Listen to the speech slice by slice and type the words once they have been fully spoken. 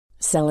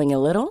Selling a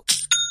little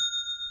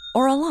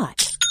or a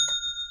lot?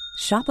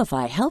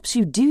 Shopify helps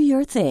you do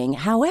your thing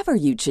however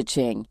you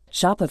cha-ching.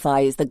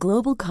 Shopify is the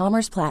global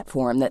commerce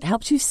platform that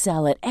helps you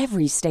sell at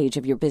every stage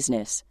of your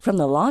business. From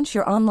the launch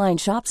your online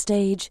shop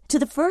stage to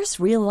the first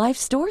real-life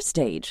store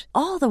stage,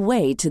 all the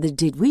way to the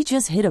did we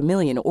just hit a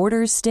million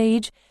orders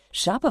stage.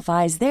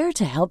 Shopify is there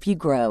to help you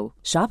grow.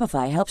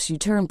 Shopify helps you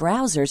turn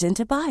browsers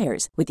into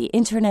buyers with the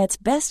internet's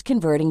best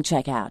converting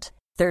checkout.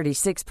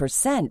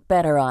 36%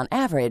 better on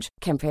average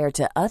compared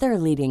to other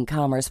leading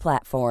commerce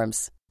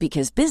platforms.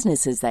 Because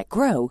businesses that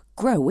grow,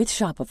 grow with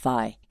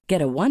Shopify.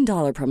 Get a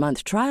 $1 per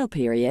month trial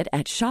period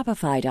at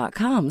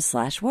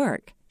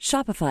shopify.com/work.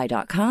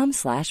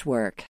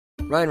 Shopify.com/work.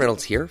 Ryan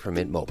Reynolds here from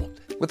Mint Mobile.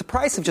 With the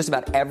price of just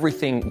about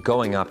everything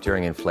going up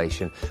during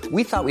inflation,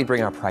 we thought we'd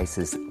bring our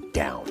prices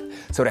down.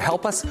 So to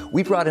help us,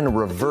 we brought in a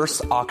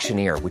reverse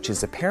auctioneer, which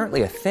is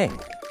apparently a thing.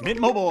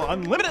 Mint Mobile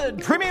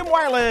Unlimited Premium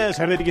Wireless.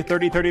 How to get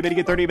 30, 30, bit to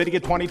get 30, bit to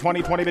get 20,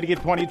 20, 20, bit to get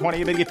 20,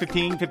 20, bit to get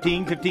 15,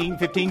 15, 15,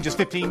 15, just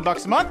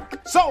 $15 a month?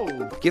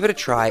 Sold! Give it a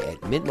try at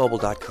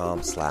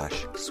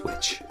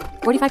mintmobile.com/switch.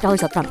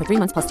 $45 up front for 3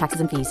 months plus taxes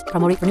and fees.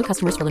 Promo rate for new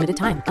customers for limited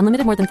time.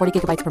 Unlimited more than 40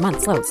 gigabytes per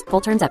month. Slows full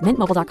terms at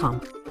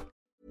mintmobile.com.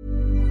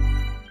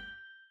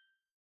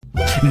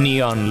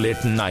 Neon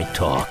lit night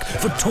talk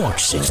for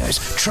torch singers,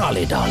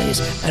 trolley dollies,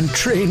 and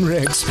train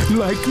wrecks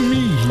like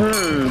me.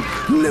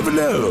 Never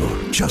know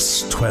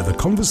just where the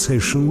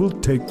conversation will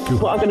take you.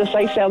 What I'm going to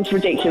say sounds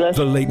ridiculous.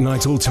 The Late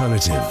Night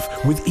Alternative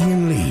with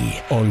Iain Lee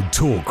on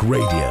Talk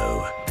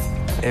Radio.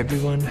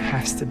 Everyone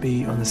has to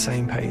be on the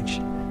same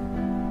page.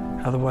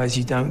 Otherwise,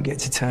 you don't get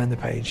to turn the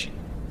page.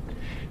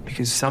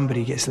 Because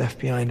somebody gets left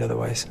behind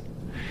otherwise.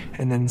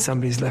 And then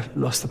somebody's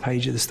lost the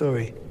page of the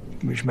story,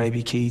 which may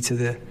be key to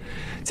the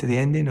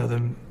ending or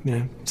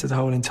to the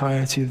whole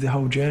entirety of the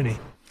whole journey.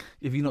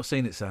 Have you not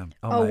seen it, Sam?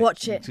 Oh, mate,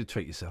 watch it.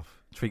 Treat yourself.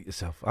 Treat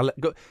yourself.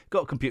 Got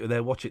a computer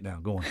there. Watch it now.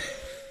 Go on.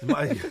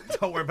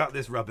 Don't worry about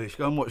this rubbish.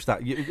 Go and watch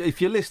that.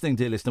 If you're listening,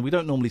 dear listener, we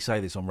don't normally say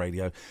this on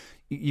radio.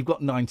 You've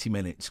got 90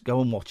 minutes.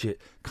 Go and watch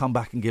it. Come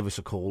back and give us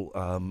a call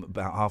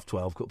about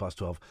 12:30,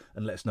 12:15,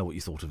 and let us know what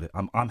you thought of it.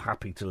 I'm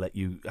happy to let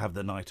you have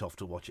the night off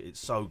to watch it. It's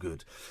so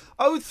good.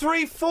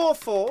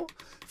 0344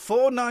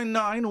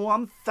 499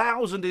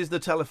 1000 is the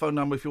telephone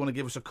number if you want to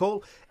give us a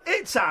call.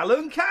 It's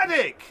Alan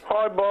Caddick.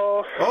 Hi,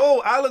 boss.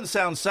 Oh, Alan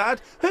sounds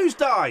sad. Who's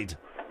died?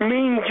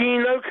 Mean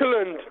Gene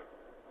Okerlund.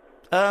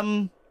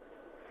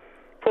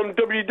 From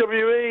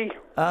WWE.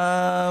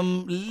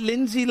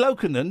 Lindsay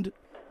Lokenand?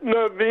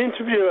 No, the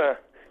interviewer.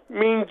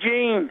 Mean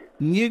Gene.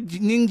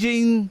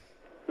 Ninjin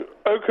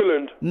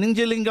Okerlund.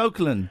 Ninja Ling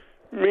Okerlund.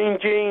 Mean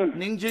Gene.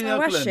 Ninja Oh,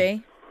 was Okerlund.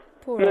 she?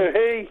 Poor No, old-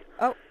 he.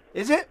 Oh,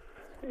 Is it?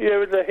 Yeah,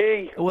 with the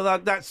he. Well,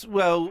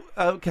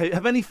 okay.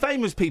 Have any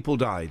famous people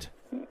died?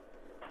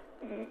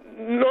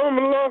 Not in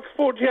the last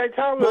 48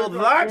 hours. Well,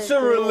 that's a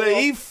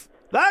relief.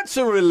 That's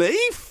a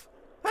relief.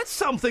 That's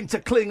something to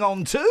cling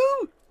on to.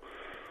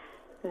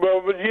 Well,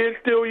 but you're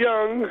still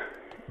young.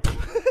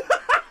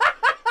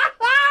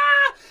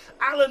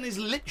 Alan is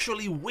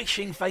literally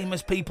wishing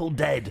famous people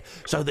dead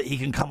so that he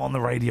can come on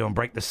the radio and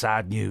break the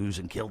sad news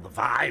and kill the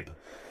vibe.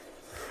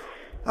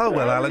 Oh,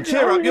 well, Alan,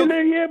 cheer How up. was your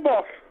New Year,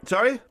 boss?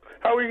 Sorry?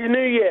 How was your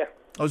New Year?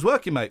 I was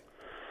working, mate.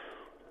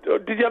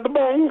 Did you have the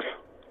bongs?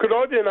 Because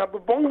I didn't have the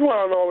bongs when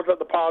I was at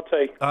the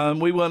party.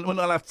 We're not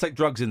allowed to take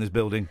drugs in this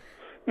building.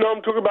 No,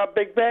 I'm talking about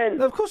Big Ben.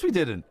 No, of course we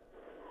didn't.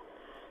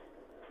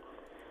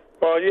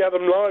 Well, you have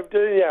them live, do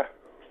you?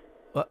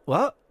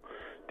 What?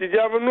 Did you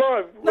have them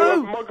live? No.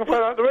 With a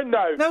microphone out the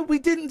window? No, we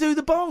didn't do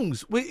the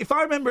bongs. If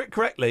I remember it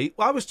correctly,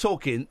 I was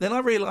talking, then I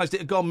realised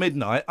it had gone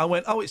midnight. I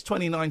went, it's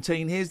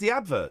 2019, here's the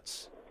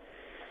adverts.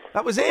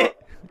 That was it.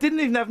 Didn't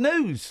even have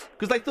news,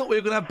 because they thought we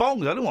were going to have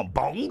bongs. I don't want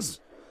bongs.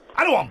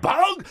 I don't want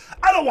bong.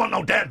 I don't want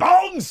no damn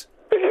bongs.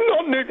 This is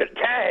not news at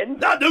 10.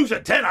 Not news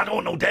at 10, I don't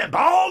want no damn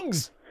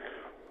bongs.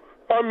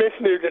 I miss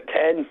news at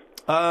 10.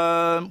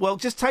 Well,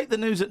 just take the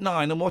news at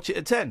 9 and watch it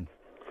at 10.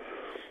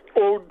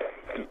 Or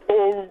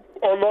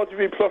on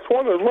ITV Plus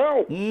 1 as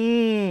well.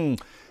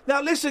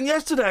 Now, listen,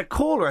 yesterday a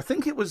caller, I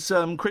think it was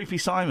Creepy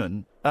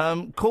Simon,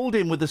 called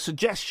in with a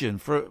suggestion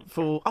for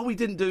we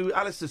didn't do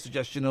Alistair's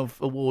suggestion of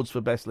awards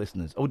for best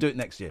listeners. We'll do it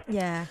next year.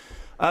 yeah.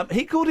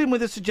 He called in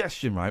with a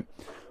suggestion, right,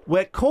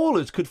 where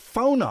callers could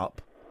phone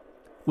up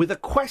with a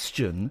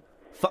question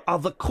for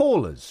other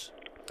callers.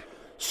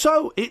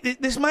 So,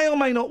 this may or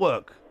may not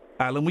work,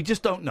 Alan. We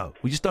just don't know.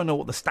 We just don't know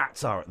what the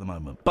stats are at the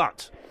moment.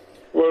 But...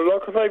 Well,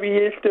 like I say,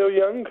 you're still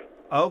young.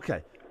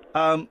 Okay.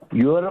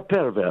 You're a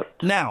pervert.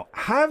 Now,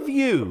 have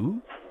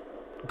you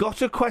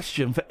got a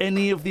question for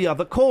any of the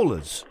other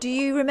callers? Do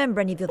you remember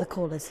any of the other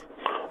callers?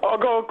 I've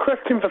got a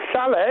question for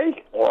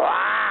Sally.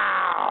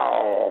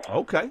 Wow.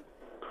 Okay.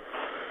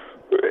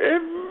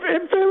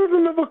 If there was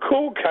another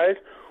court case,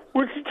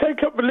 would you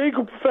take up the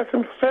legal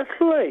profession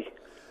professionally?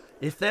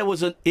 This is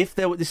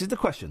the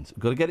questions.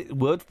 Got to get it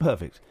word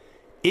perfect.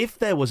 If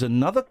there was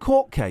another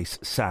court case,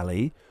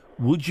 Sally,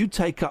 would you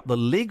take up the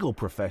legal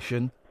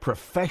profession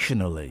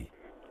professionally?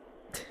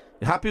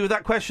 You happy with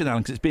that question,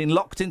 Alan? 'Cause it's being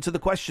locked into the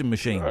question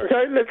machine.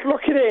 Okay, let's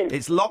lock it in.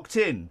 It's locked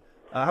in.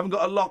 I haven't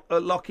got a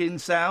lock-in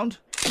sound.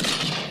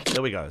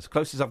 There we go. As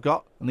close as I've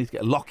got. I need to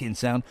get a lock-in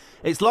sound.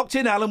 It's locked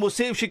in, Alan. We'll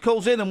see if she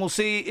calls in and we'll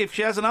see if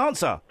she has an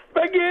answer.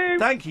 Thank you.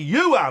 Thank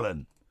you,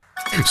 Alan.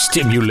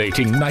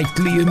 Stimulating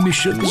nightly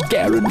emissions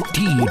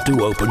guaranteed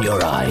to open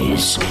your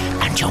eyes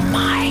and your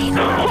mind.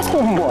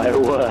 Oh, my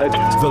word.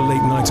 The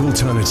Late Night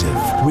Alternative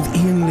with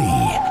Iain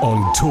Lee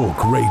on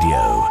Talk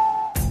Radio.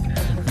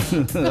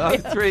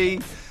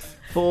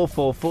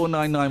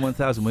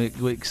 03444991000.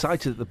 We're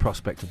excited at the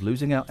prospect of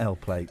losing our L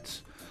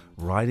plates,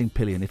 riding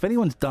pillion. If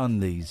anyone's done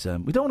these,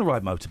 we don't want to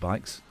ride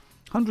motorbikes.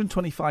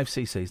 125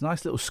 cc's,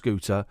 nice little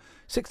scooter,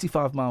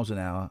 65 miles an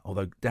hour.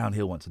 Although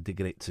downhill once I did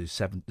get it to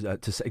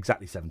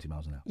exactly 70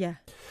 miles an hour. Yeah.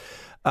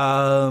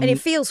 And it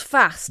feels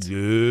fast.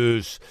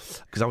 Yes,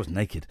 because I was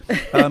naked.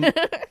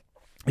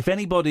 If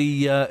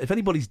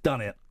anybody's done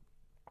it,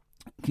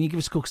 can you give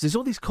us a call? Because there's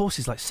all these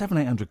courses like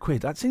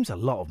 £700-800. That seems a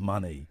lot of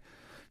money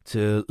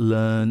to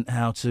learn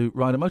how to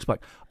ride a motorbike.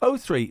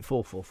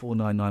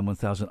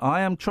 03444991000.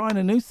 I am trying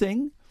a new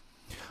thing.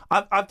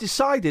 I've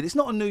decided it's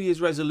not a New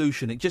Year's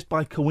resolution. It just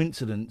by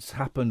coincidence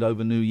happened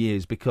over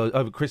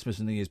over Christmas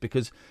and New Year's,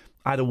 because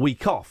I had a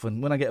week off,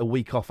 and when I get a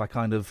week off, I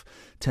kind of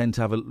tend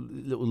to have a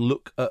little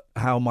look at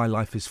how my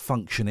life is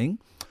functioning,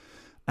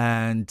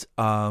 and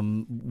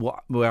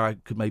where I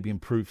could maybe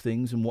improve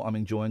things, and what I'm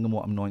enjoying and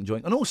what I'm not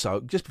enjoying. And also,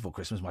 just before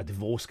Christmas, my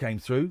divorce came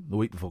through the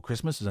week before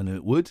Christmas, as I knew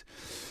it would.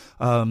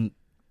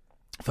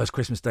 First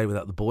Christmas day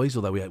without the boys,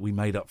 although we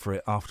made up for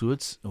it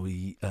afterwards.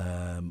 We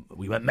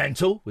went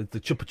mental with the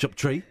Chupa Chup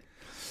tree.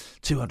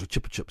 200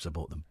 Chupa Chups, I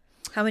bought them.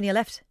 How many are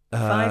left?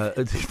 5?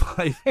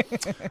 5.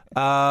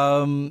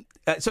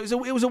 So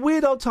it was a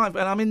weird old time.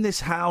 And I'm in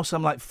this house.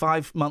 I'm like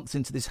 5 months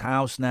into this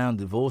house now, and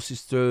divorce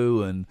is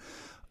through. And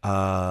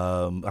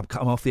I'm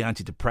off the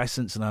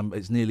antidepressants, and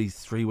it's nearly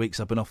 3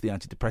 weeks I've been off the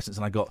antidepressants.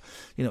 And I got,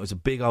 it was a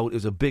big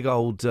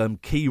old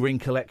key ring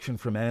collection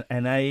from NA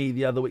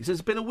the other week. So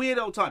it's been a weird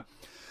old time.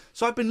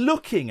 So I've been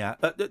looking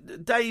at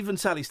Dave and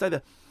Sally, stay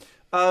there.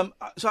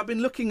 So I've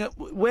been looking at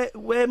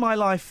where my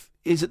life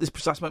is at this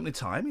precise moment in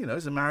time.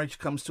 As a marriage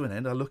comes to an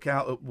end, I look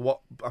out at what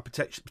I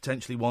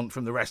potentially want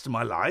from the rest of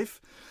my life,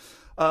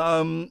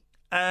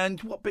 and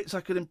what bits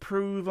I could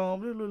improve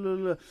on. Blah, blah, blah,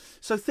 blah.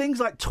 So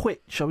things like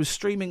Twitch. I was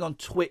streaming on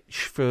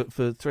Twitch for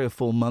 3 or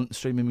 4 months,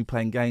 streaming me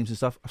playing games and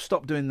stuff. I've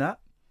stopped doing that.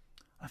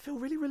 I feel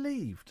really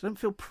relieved. I don't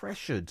feel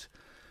pressured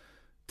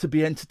to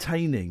be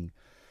entertaining.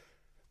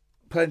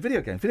 Playing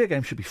video games. Video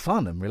games should be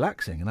fun and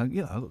relaxing. And I've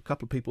got a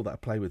couple of people that I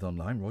play with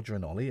online, Roger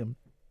and Ollie, and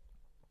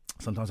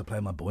sometimes I play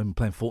with my boy. I'm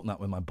playing Fortnite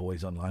with my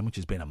boys online, which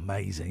has been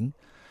amazing.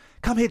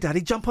 Come here,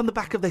 Daddy, jump on the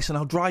back of this and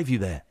I'll drive you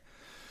there.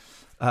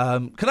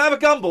 Can I have a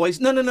gun, boys?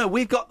 No.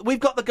 We've got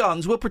the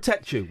guns. We'll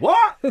protect you.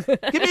 What?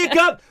 Give me a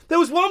gun. There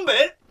was one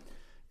bit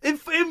in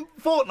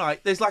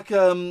Fortnite. There's like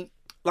a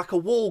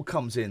wall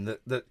comes in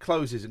that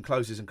closes and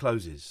closes and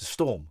closes. A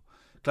storm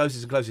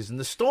closes and closes, and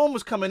the storm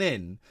was coming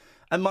in.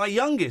 And my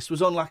youngest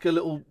was on like a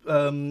little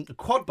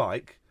quad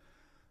bike,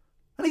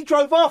 and he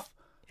drove off.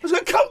 I was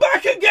going, come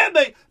back and get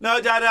me. No,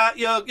 Dad,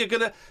 you're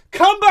going to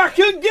come back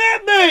and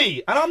get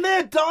me. And I'm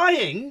there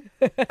dying.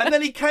 And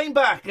then he came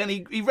back and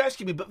he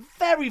rescued me, but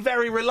very,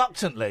 very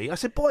reluctantly. I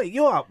said, boy,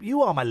 you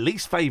are my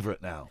least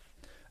favourite now.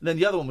 And then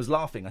the other one was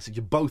laughing. I said,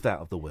 you're both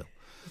out of the will.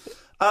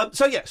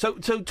 So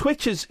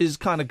Twitch is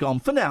kind of gone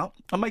for now.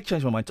 I may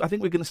change my mind. I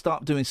think we're going to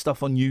start doing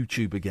stuff on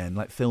YouTube again,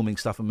 like filming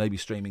stuff and maybe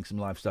streaming some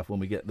live stuff when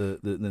we get the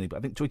but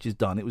I think Twitch is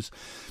done. It was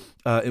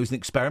an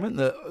experiment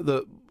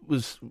that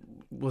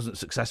wasn't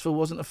successful,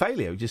 wasn't a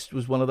failure. It just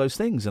was one of those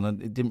things,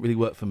 and it didn't really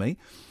work for me.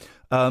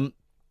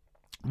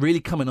 Really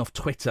coming off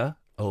Twitter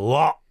a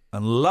lot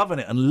and loving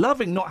it, and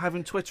loving not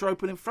having Twitter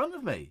open in front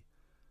of me.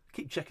 I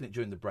keep checking it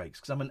during the breaks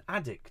because I'm an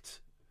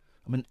addict.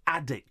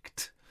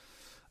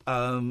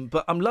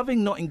 But I'm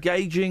loving not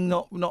engaging,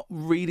 not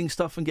reading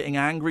stuff and getting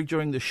angry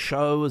during the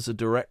show as a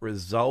direct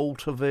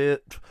result of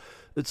it.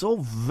 It's all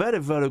very,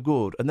 very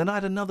good. And then I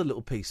had another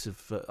little piece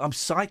of... I'm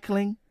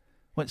cycling.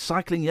 Went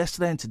cycling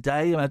yesterday and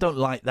today. I don't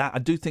like that. I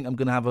do think I'm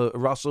going to have a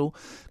rustle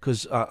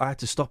because I had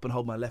to stop and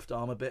hold my left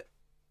arm a bit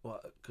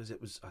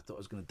because I thought I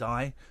was going to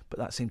die. But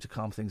that seemed to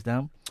calm things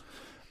down.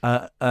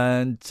 I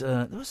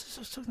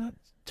was talking about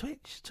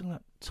Twitch, talking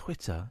about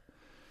Twitter.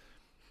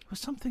 Was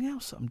something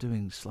else that I'm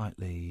doing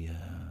slightly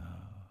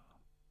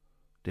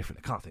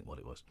different. I can't think what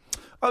it was.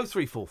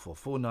 0344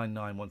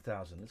 499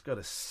 1000. Let's go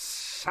to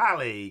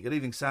Sally. Good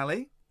evening,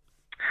 Sally.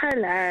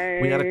 Hello.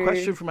 We had a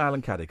question from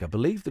Alan Caddick. I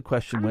believe the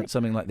question went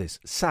something like this.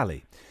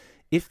 Sally,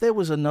 if there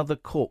was another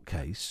court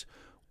case,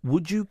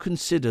 would you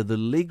consider the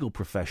legal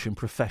profession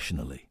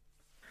professionally?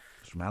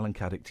 It's from Alan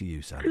Caddick to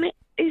you, Sally.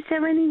 Is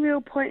there any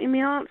real point in me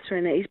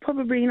answering it? He's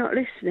probably not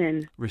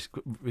listening.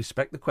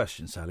 Respect the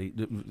question, Sally.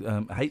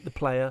 Hate the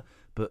player,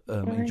 but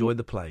enjoy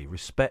the play.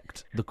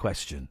 Respect the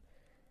question.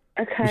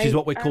 Okay. Which is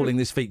what we're calling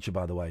this feature,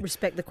 by the way.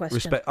 Respect the question.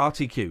 Respect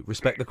RTQ.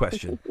 Respect the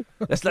question.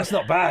 That's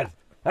not bad.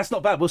 That's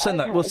not bad. We'll send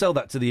that. We'll sell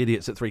that to the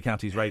idiots at Three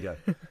Counties Radio.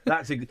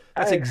 That's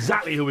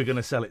exactly who we're going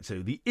to sell it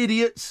to. The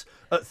idiots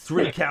at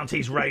Three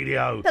Counties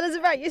Radio. Tell us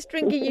about your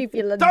stringy youth,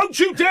 you Don't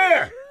you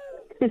dare!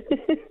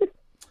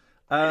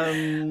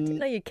 Didn't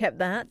know you kept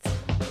that.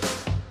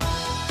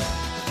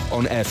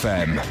 On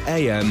FM,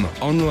 AM,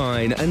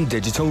 online and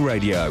digital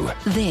radio.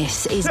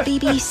 This is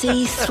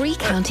BBC Three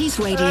Counties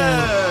Radio.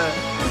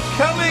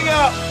 Coming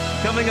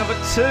up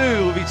at 2,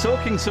 we'll be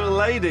talking to a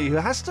lady who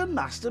has to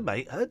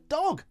masturbate her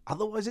dog.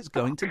 Otherwise, it's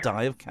going to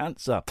die of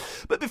cancer.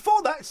 But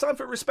before that, it's time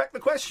for Respect the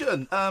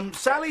Question.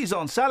 Sally's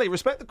on. Sally,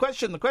 respect the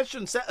question. The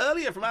question set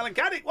earlier from Alan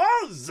Caddick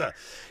was,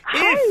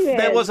 if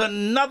there was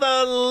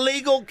another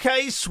legal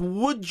case,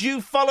 would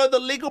you follow the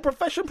legal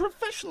profession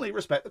professionally?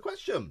 Respect the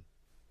question.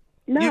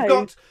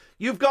 No.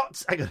 You've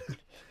got. Hang on.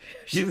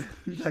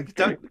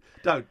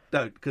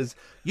 Don't, because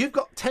you've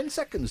got 10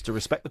 seconds to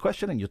respect the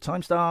question, and your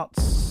time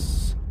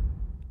starts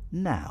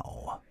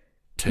now.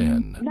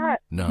 10, No,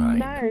 9,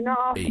 not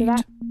after 8,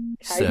 that.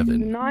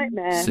 7,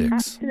 Nightmare. 6,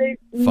 Absolute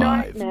 5,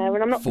 nightmare,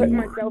 and I'm not 4, putting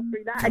myself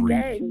through that 3,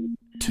 again.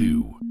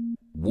 2,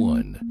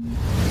 1.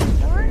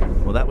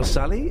 Well, that was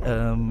Sally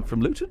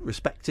from Luton,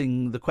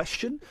 respecting the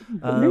question.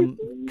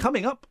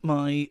 Coming up,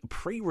 my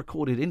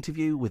pre-recorded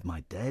interview with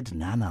my dead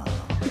Nana.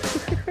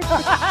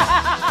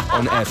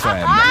 On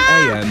FM,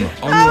 AM,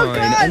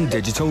 online and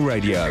digital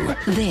radio.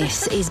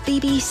 This is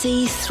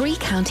BBC Three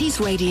Counties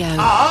Radio.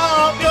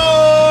 Up your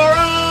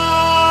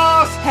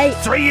ass! Hey.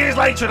 3 years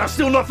later and I've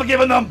still not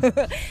forgiven them.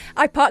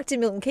 I parked in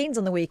Milton Keynes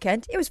on the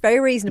weekend. It was very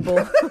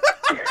reasonable.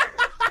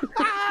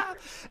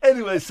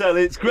 Anyway,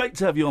 Sally, it's great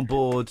to have you on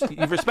board.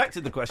 You've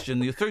respected the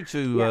question. You're through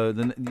to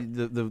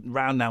the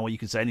round now where you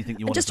can say anything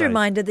you want to say. Just a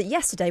reminder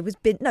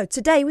that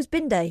today was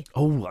bin day.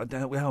 Oh,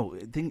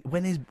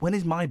 when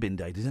is my bin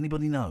day? Does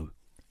anybody know?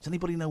 Does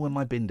anybody know when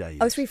my bin day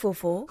is?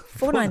 0344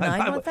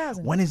 499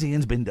 1000. When is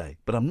Ian's bin day?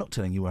 But I'm not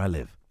telling you where I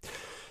live.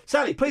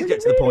 Sally, please get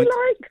to the point.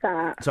 Like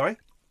that. Sorry?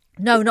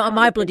 No, not on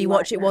my bloody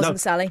watch. It wasn't, No,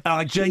 Sally.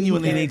 I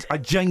genuinely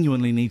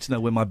need to know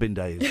when my bin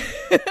day is.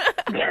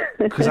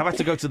 Because I've had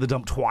to go to the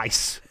dump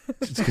twice.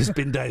 Because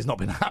bin day has not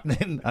been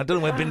happening. I don't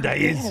know where bin day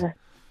is.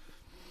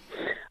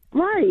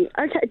 Right,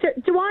 okay.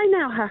 Do I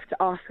now have to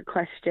ask a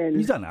question?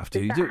 You don't have to.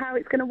 Is You that do. how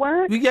it's going to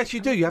work? Well, yes,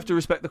 you do. You have to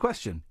respect the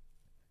question.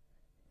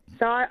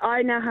 So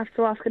I now have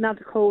to ask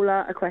another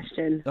caller a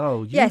question.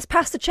 Oh, Yes,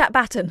 pass the chat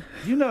baton.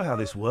 You know how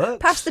this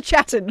works. Pass the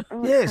chatting.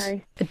 Oh, Yes.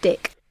 okay. A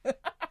dick.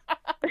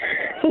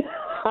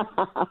 I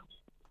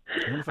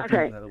wonder if I can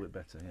Okay. make that a little bit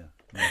better,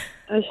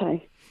 yeah.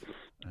 Okay.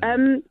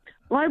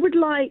 I would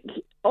like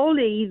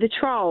Ollie the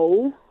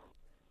troll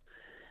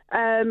to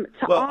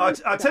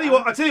answer. I tell you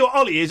what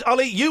Ollie is.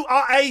 Ollie, you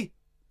are a...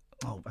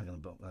 Oh, hang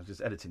on, I'm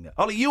just editing that.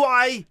 Ollie, you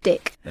are a...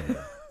 Dick. There we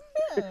go.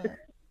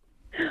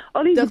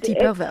 Ollie's a Dirty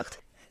dick. pervert.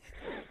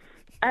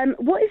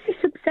 What is this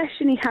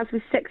obsession he has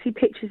with sexy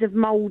pictures of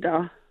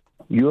Mulder?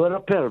 You're a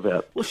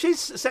pervert. Well,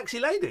 she's a sexy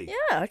lady.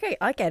 Yeah, okay,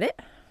 I get it.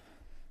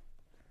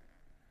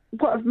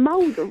 What, of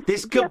Mulder?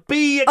 This could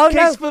be a Oh,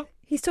 case no. for...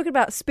 He's talking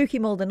about Spooky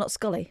Mulder, not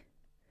Scully.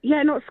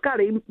 Yeah, not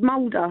Scully,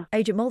 Mulder.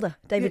 Agent Mulder.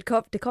 David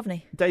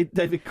Duchovny.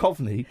 David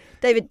Coveney.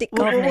 David Dick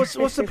Coveney. Well,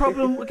 what's the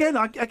problem? Again,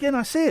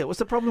 I see it. What's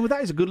the problem with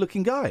that? He's a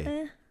good-looking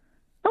guy.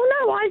 Oh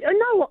no,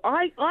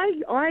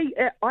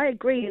 I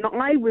agree, and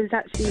I was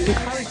actually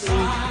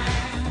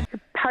encouraging to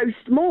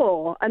post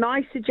more, and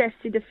I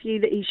suggested a few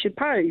that he should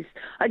post.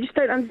 I just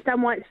don't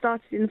understand why it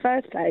started in the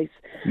first place.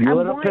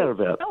 You're and a why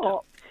pervert. it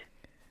stopped.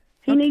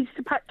 He needs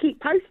to keep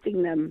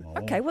posting them.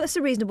 Okay, well, that's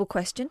a reasonable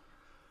question.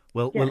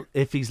 Well,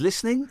 if he's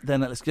listening,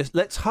 then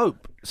let's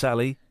hope,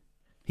 Sally,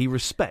 he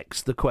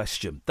respects the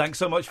question. Thanks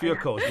so much for your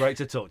call. It's great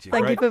to talk to you.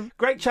 Thank you for...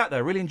 Great chat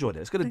there. Really enjoyed it.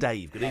 Let's go to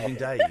Dave. Good evening,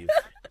 Dave.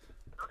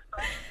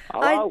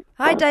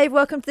 Hi, Dave.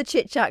 Welcome to the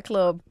Chit Chat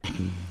Club.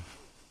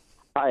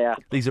 Hiya.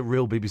 These are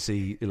real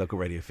BBC local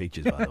radio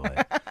features, by the way.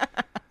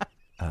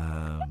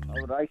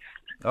 All right.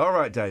 All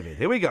right, David.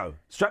 Here we go.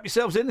 Strap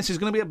yourselves in. This is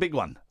going to be a big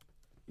one.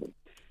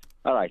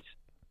 All right.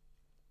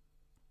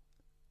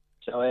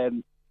 So,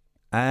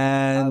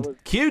 And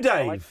cue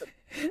Dave.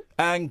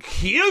 And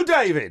cue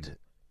David.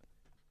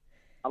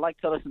 I like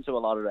to listen to a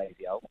lot of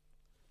radio.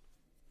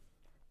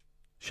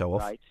 Show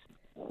off. Right.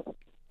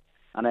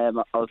 And I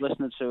was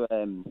listening to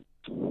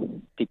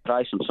Pete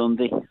Price on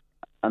Sunday,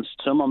 and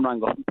someone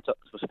rang up and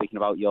was speaking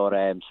about your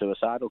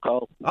suicidal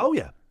call. Oh,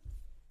 yeah.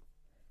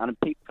 And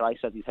Pete Price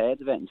said he'd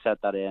heard of it and said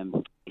that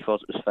he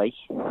thought it was fake.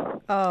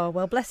 Oh,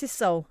 well, bless his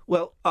soul.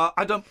 Well,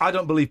 I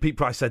don't believe Pete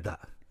Price said that.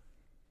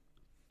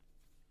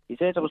 He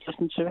said I was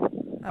listening to it.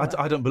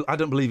 I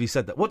don't believe he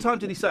said that. What time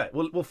did he say it?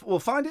 We'll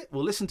find it.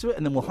 We'll listen to it,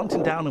 and then we'll hunt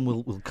him down, and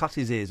we'll cut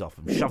his ears off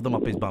and shove them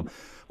up his bum.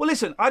 Well,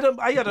 listen, I don't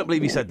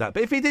believe he said that.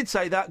 But if he did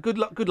say that, good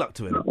luck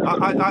to him.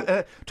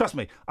 Trust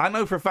me, I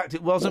know for a fact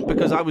it wasn't,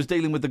 because I was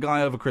dealing with the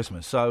guy over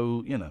Christmas.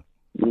 So you know.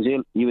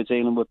 You were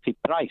dealing with Pete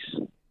Price.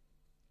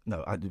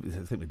 No, I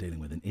think we're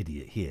dealing with an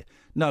idiot here.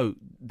 No,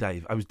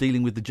 Dave, I was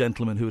dealing with the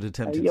gentleman who had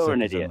attempted. You're to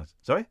an idiot.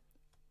 Sorry.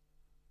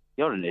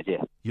 You're an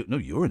idiot.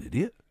 You're an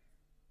idiot.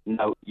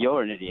 No,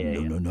 you're an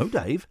idiot. No,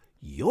 Dave.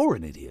 You're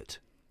an idiot.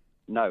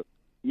 No,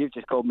 you've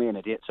just called me an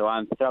idiot, so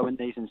I'm throwing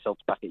these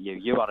insults back at you.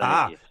 You are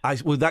an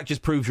idiot. Well, that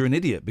just proves you're an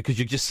idiot, because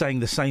you're just saying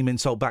the same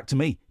insult back to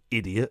me,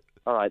 idiot.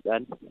 All right,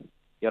 then.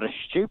 You're a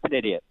stupid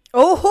idiot.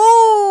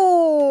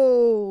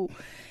 Oh-ho!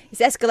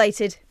 It's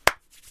escalated.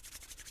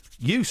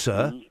 You,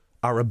 sir,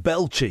 are a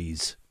bell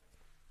cheese.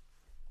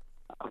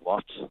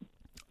 What?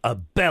 A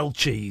bell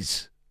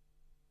cheese.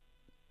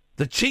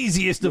 The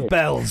cheesiest of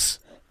bells.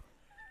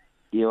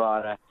 You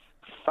are a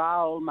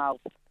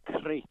foul-mouthed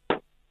creep.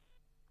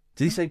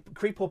 Did he say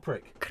creep or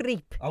prick?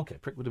 Creep. Okay,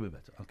 prick would have been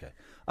better. Okay.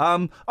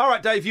 All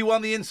right, Dave, you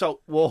won the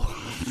insult war.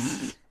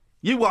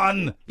 You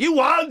won. You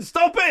won.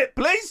 Stop it.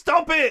 Please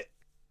stop it.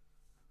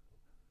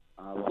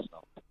 I will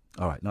stop.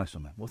 All right, nice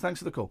one, man. Well, thanks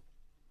for the call.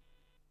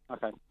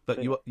 Okay.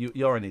 But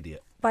you're an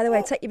idiot. By the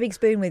way, take your big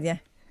spoon with you.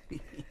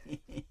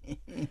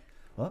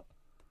 What?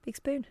 Big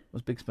spoon.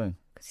 What's big spoon?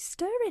 Because he's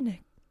stirring.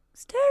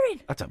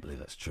 Stirring. I don't believe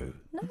that's true.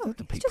 No,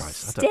 Pete just Price.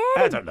 staring.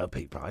 I don't know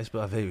Pete Price,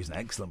 but I hear he's an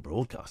excellent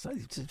broadcaster.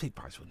 Pete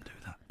Price wouldn't do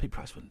that. Pete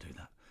Price wouldn't do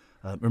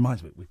that.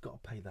 Reminds me, we've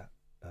got to pay that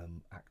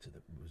actor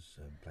that was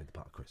played the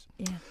part of Chris.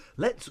 Yeah.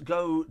 Let's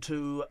go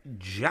to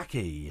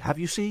Jackie. Have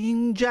you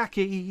seen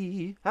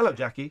Jackie? Hello,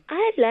 Jackie.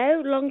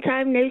 Hello, long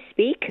time no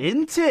speak.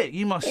 Isn't it?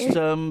 You must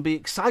be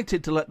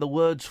excited to let the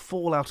words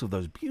fall out of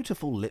those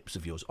beautiful lips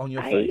of yours on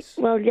your face.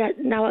 Well, yeah.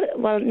 Now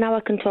I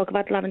can talk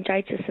about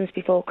laryngitis since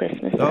before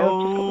Christmas.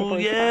 Oh,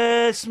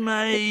 yes,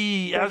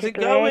 mate. How's it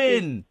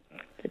going?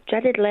 The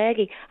dreaded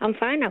leggy. I'm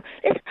fine now.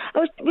 Listen,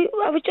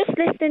 I was just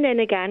listening in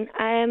again.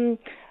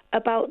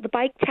 About the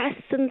bike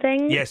tests and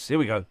things. Yes, here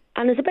we go.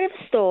 And there's a bit of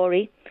a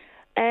story.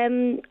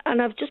 And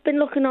I've just been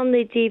looking on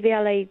the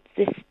DVLA,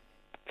 this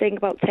thing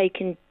about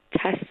taking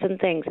tests and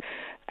things.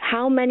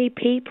 How many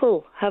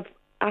people have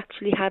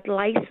actually had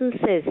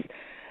licences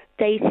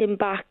dating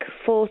back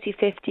 40,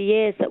 50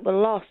 years that were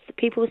lost?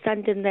 People were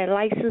sending their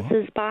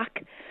licences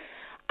back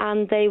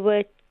and they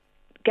were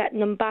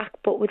getting them back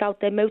but without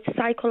their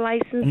motorcycle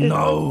licences.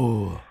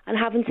 No. And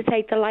having to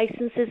take the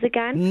licences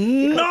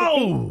again.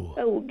 No.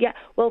 Oh, yeah.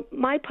 Well,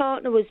 my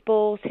partner his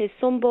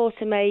son bought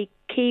him a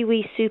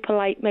Kiwi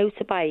Superlight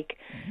motorbike,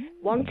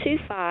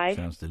 125.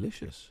 Sounds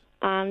delicious.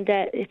 And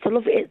it's a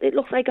lovely. It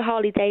looks like a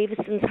Harley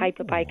Davidson type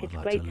of bike. It's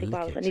great to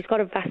go. And he's got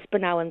a Vespa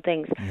now and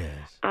things.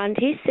 Yes. And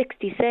he's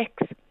 66.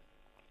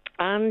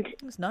 And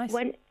that's nice.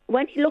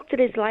 When he looked at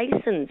his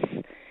licence,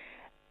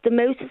 the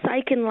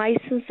motorcycling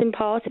licensing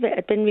part of it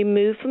had been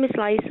removed from his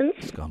licence.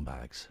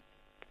 Scumbags.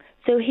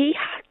 So he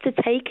had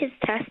to take his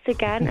test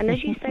again, and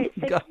as you say,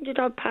 it's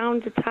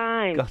 £600 a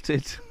time.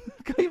 Gutted.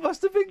 He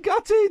must have been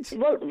gutted.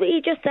 Well,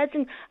 he just said to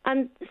him,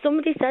 and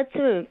somebody said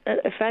to him,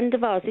 a friend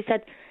of ours, he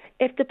said,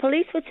 if the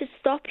police were to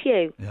stop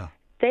you,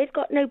 they've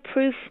got no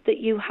proof that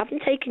you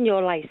haven't taken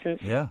your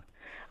licence. Yeah.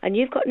 And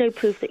you've got no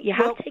proof that you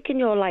have taken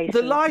your licence.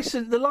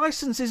 The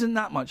licence isn't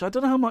that much. I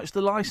don't know how much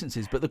the licence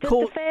is, but the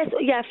court.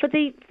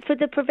 For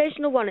the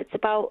provisional one, it's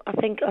about, I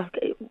think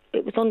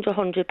it was under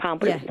 £100,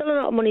 but it's still a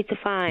lot of money to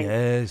find.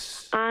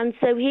 Yes. And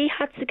so he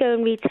had to go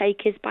and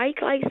retake his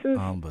bike licence.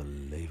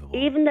 Unbelievable.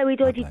 Even though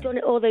he'd already done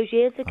it all those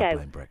years ago. I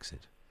blame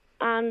Brexit.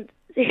 And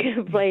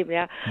blame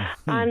yeah.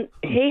 And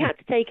he had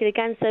to take it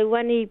again. So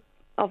when he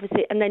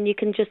obviously, and then you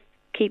can just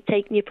keep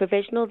taking your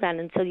provisional then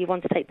until you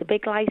want to take the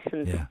big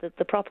licence,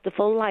 the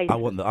full licence.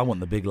 I want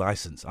the big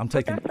licence. I'm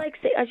taking. That's like,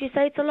 as you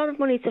say, it's a lot of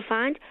money to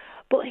find.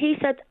 But he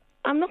said,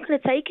 I'm not going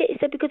to take it. He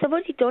said, because I've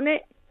already done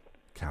it.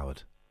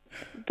 Coward.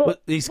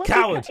 But he's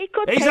coward.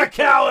 He's a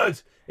coward.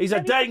 He's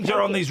a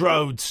danger on these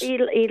roads. He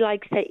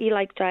likes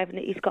driving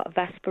it. He's got a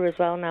Vespa as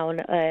well now,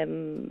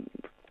 and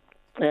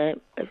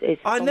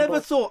I never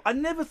thought,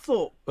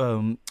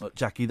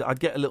 Jackie, that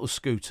I'd get a little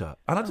scooter,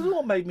 and I don't know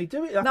what made me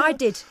do it. I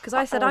did, because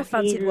I said I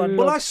fancied one.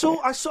 Well,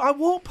 I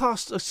walked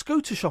past a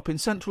scooter shop in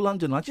central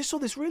London, and I just saw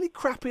this really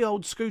crappy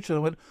old scooter, and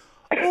I went,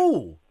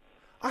 oh,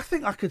 I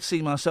think I could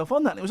see myself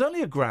on that. And it was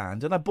only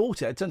 £1,000, and I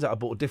bought it. It turns out I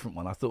bought a different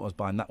one. I thought I was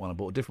buying that one. I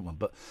bought a different one,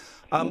 but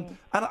it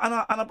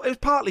was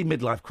partly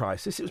midlife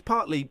crisis. It was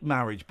partly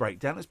marriage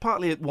breakdown. It was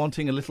partly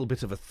wanting a little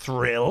bit of a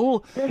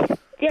thrill.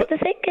 The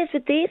thing is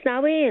with these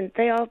now, Ian,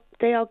 they are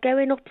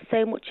going up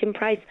so much in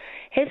price.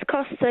 His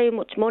cost so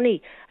much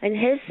money, and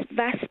his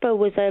Vespa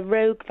was a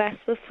rogue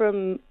Vespa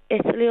from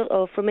Italy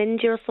or from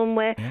India or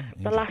somewhere. Yeah,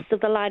 the last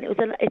of the line.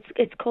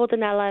 It's called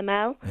an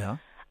LML. Yeah.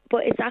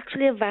 But it's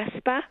actually a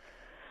Vespa,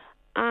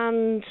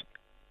 and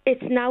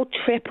it's now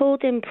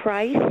tripled in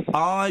price.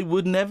 I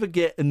would never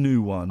get a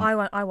new one. I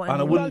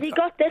want. Well, he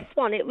got this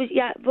one. It was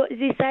but as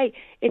you say,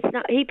 it's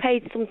not. He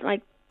paid something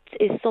like.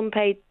 His son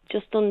paid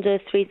just under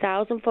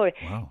 $3,000 for it.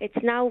 Wow. It's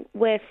now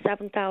worth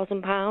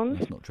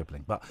 £7,000. It's not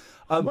tripling, but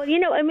well, you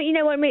know what I mean.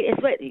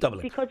 It's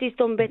doubling. Because he's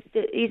done bits.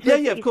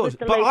 Of course.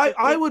 But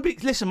I would be.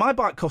 Listen, my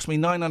bike cost me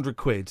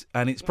 £900,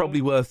 and it's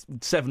probably worth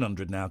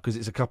 £700 now because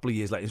it's a couple of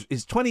years later.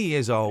 It's 20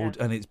 years old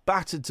and it's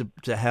battered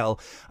to hell.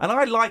 And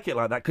I like it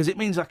like that because it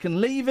means I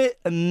can leave it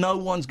and no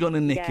one's going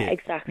to nick it.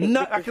 Exactly.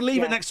 No, I can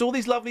leave it next to all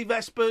these lovely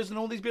Vespas and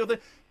all these beautiful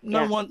things.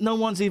 No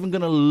one's even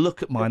going to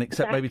look at mine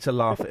except maybe to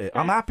laugh at it.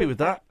 I'm happy with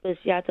that.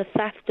 Yeah, the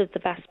theft of the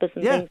Vespas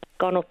and things has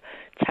gone up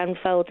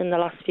tenfold in the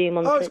last few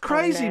months. Oh, it's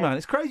crazy, man.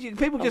 It's crazy.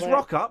 People just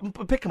rock up and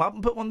pick them up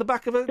and put one on the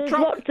back of a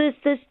truck.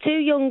 There's two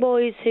young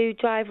boys who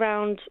drive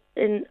around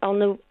on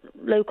the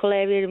local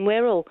area in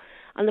Wirral,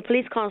 and the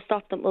police can't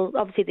stop them. Well,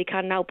 obviously they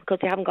can now because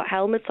they haven't got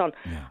helmets on.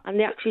 And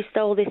they actually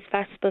stole this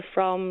Vespa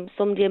from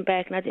somebody in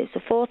Birkenhead. It's a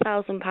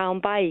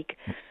 £4,000 bike,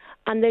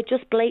 and they're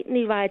just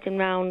blatantly riding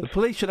round. The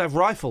police should have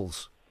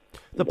rifles.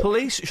 The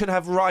police should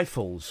have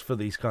rifles for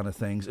these kind of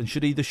things, and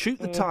should either shoot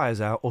the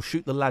tyres out or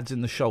shoot the lads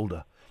in the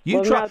shoulder.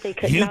 You try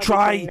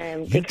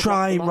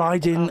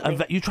riding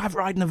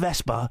a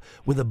Vespa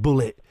with a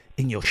bullet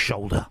in your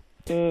shoulder.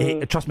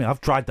 Trust me,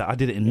 I've tried that. I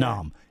did it in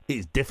Nam. It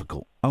is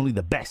difficult. Only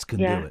the best can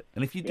do it.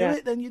 And if you do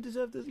it, then you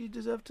deserve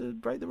to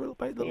break the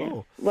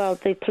law. Well,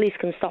 the police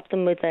can stop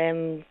them with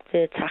the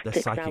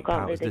tactics now,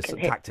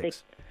 can't they?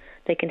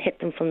 They can hit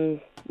them from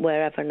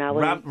wherever now.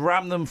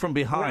 Ram them from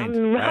behind.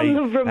 Ram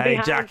them from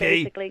behind,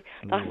 Jackie. basically.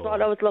 That's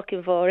what I was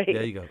looking for.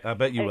 There you go. I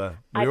bet you were.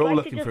 We're all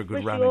looking for a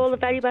good ramming. I wish you all the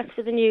very best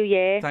for the new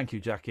year. Thank you,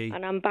 Jackie.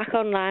 And I'm back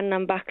online and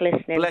I'm back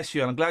listening. Bless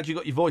you, and I'm glad you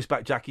got your voice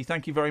back, Jackie.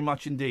 Thank you very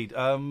much indeed.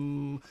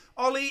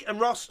 Ollie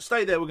and Ross,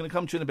 stay there. We're going to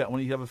come to you in a bit. I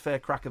want you to have a fair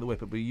crack of the whip.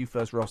 It'll be you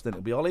first, Ross, then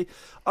it'll be Ollie.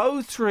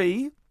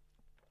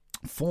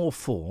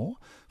 0344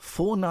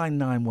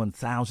 499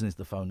 1000 is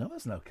the phone number.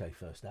 That's an okay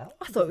first out.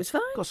 I thought it was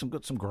fine. Got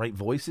some great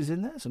voices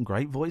in there. Some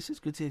great voices.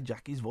 Good to hear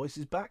Jackie's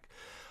voices back.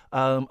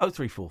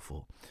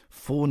 0344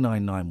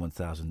 499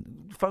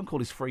 1000. Phone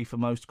call is free for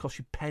most. Costs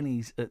you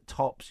pennies at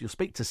tops. You'll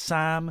speak to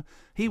Sam.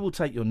 He will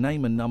take your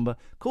name and number.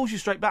 Calls you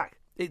straight back.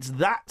 It's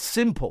that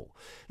simple.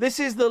 This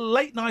is the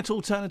Late Night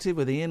Alternative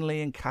with Iain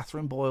Lee and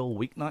Catherine Boyle.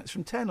 Weeknights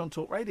from 10 on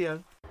Talk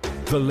Radio.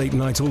 The Late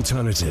Night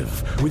Alternative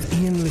with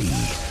Iain Lee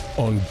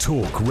on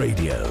Talk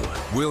Radio.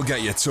 We'll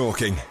get you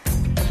talking.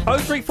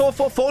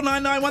 0344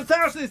 499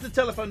 1000 is the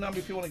telephone number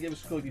if you want to give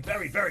us a call. You'd be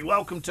very, very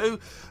welcome to.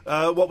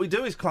 What we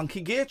do is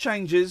clunky gear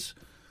changes.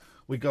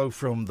 We go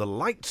from the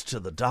light to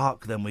the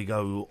dark, then we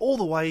go all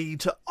the way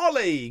to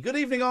Ollie. Good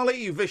evening,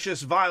 Ollie, you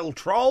vicious, vile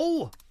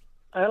troll.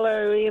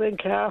 Hello, Ian and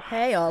Kath.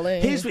 Hey,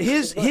 Ollie.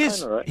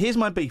 Here's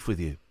my beef with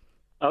you.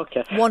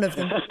 Okay. One of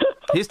them.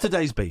 Here's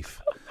today's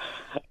beef.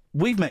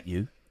 We've met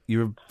you.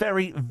 You're a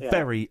very,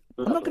 very,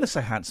 I'm not going to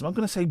say handsome, I'm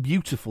going to say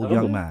beautiful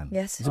young man.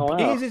 Yes. He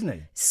is, isn't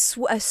he?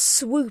 A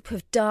swoop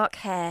of dark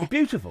hair.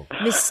 Beautiful.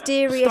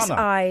 Mysterious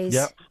Stunner. eyes.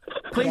 Yeah.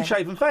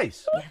 Clean-shaven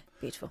face. Yeah,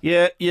 beautiful.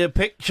 Yeah, your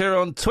picture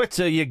on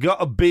Twitter, you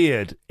got a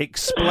beard.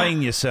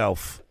 Explain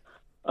yourself.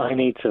 I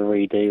need to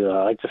redo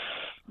that.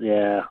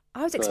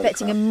 I was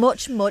expecting a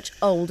much, much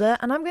older,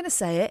 and I'm going to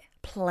say it,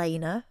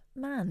 plainer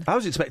man. I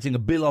was expecting a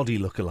Bill Oddie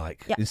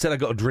lookalike. Yep. Instead, I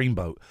got a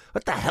dreamboat.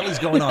 What the hell is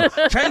going on?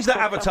 Change that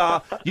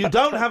avatar. You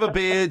don't have a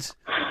beard. So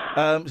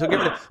get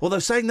rid of. Although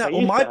saying that,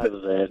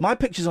 my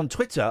pictures on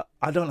Twitter,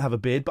 I don't have a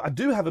beard, but I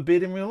do have a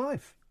beard in real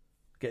life.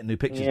 Getting new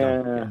pictures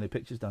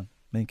done.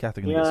 Me and Kath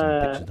are going to get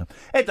some pictures done.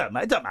 It don't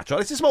matter.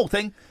 It's a small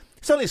thing.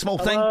 It's only a small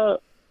thing. I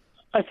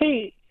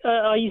think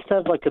I used to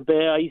have a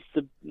beard. I used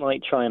to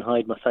try and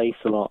hide my face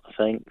a lot. I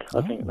think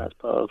that's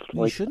part of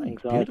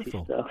anxiety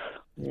stuff.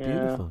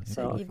 Beautiful.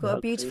 So you've got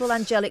a beautiful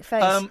angelic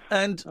face.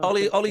 And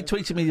Ollie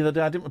tweeted me the other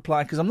day. I didn't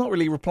reply because I'm not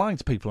really replying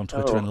to people on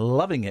Twitter and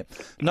loving it.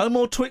 No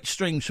more Twitch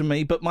streams from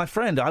me, but my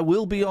friend, I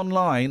will be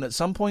online at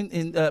some point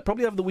in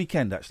probably over the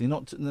weekend. Actually,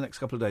 not in the next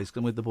couple of days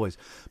because I'm with the boys,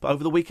 but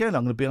over the weekend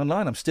I'm going to be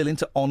online. I'm still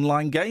into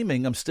online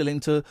gaming. I'm still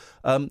into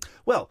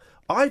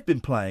I've been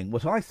playing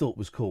what I thought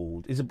was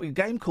is a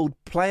game called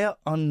Player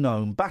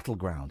Unknown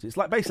Battlegrounds. It's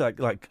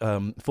basically like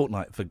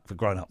Fortnite for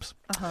grown-ups.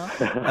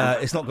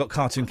 It's not got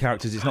cartoon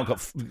characters. It's not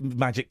got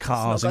magic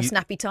cars. It's not got a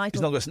snappy title.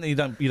 It's not got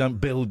you don't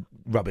build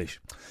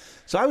rubbish.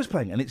 So I was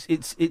playing, and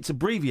it's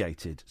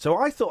abbreviated. So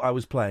I thought I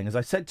was playing, as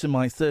I said to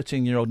my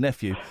 13-year-old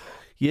nephew,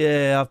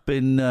 "Yeah, I've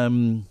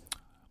been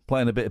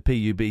playing a bit of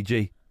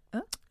PUBG."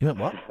 Huh? You went,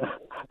 what? I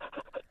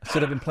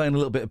said I've been playing a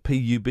little bit of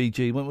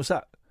PUBG. When was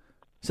that?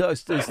 So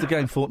it's the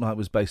game Fortnite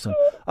was based on.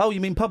 Oh,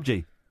 you mean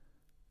PUBG?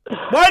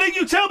 Why didn't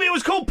you tell me it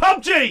was called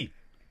PUBG?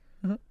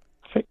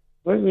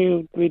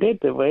 We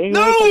did, didn't we?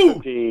 No!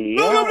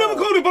 I've never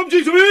called it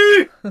PUBG to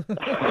me!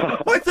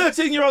 My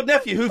 13-year-old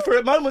nephew, who for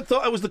a moment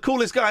thought I was the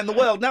coolest guy in the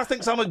world, now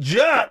thinks I'm a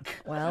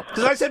jerk. Well,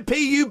 because I said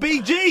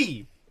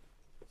PUBG.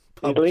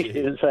 At least you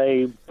didn't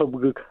say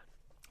PUBG.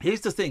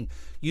 Here's the thing.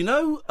 You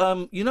know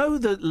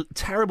the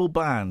terrible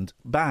bland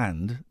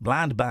band,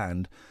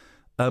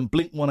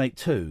 Blink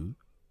 182?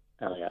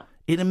 Oh, yeah.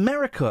 In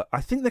America,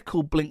 I think they're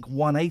called Blink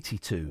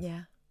 182.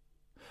 Yeah.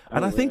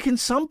 And I think in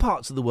some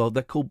parts of the world,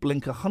 they're called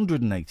Blink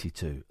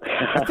 182.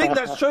 I think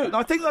that's true.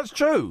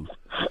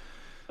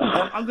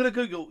 I'm going to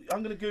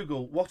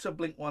Google what are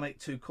Blink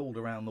 182 called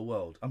around the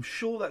world. I'm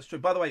sure that's true.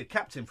 By the way,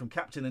 Captain from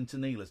Captain and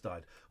Tennille has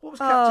died. What was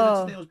Captain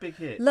and Tennille's big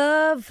hit?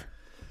 Love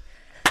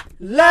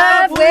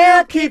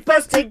will keep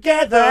us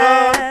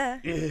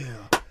together. Yeah.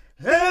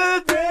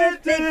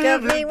 Think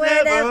of me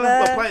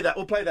whenever.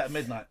 We'll play that at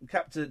midnight.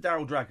 Captain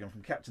Daryl Dragon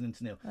from Captain and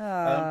Tennille.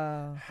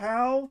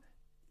 How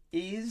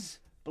is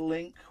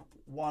Blink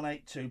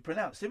 182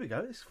 pronounced? Here we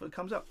go. It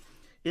comes up.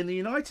 In the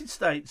United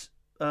States,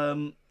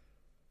 how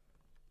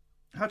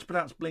to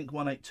pronounce Blink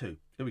 182.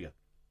 Here we go.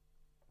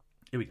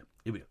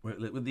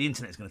 The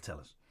internet's going to tell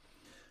us.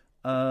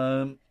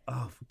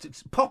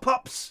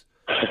 Pop-ups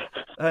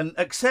and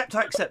I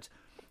accept.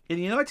 In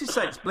the United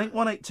States, Blink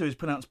 182 is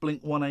pronounced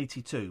Blink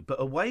 182,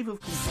 but a wave of...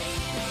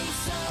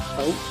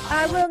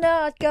 I will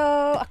not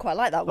go. I quite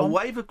like that one. A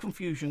wave of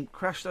confusion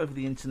crashed over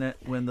the internet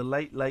when the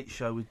Late Late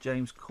Show with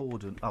James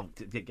Corden... Oh,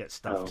 did get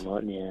stuffed.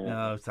 Oh, yeah.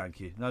 No, thank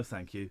you. No,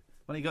 thank you.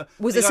 When you go,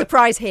 was a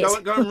surprise hit.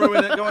 Go and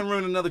ruin it. Go and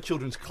ruin another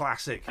children's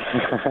classic.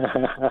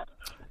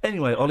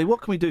 Anyway, Ollie,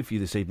 what can we do for you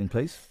this evening,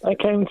 please? I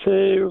came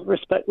to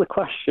respect the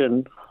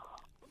question.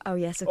 Oh,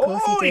 yes, of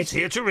course he did. He's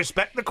here to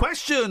respect the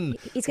question.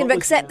 He's going to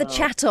accept the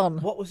chat on.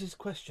 What was his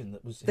question?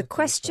 The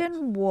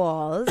question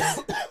was...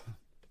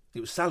 It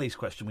was Sally's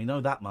question. We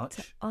know that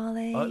much.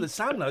 Ollie.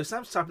 Sam knows.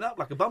 Sam's tapping up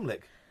like a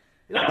bumlick.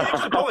 You know,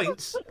 extra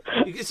points.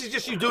 This is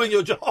just you doing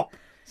your job.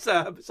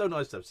 Sam, so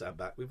nice to have Sam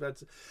back. We've had.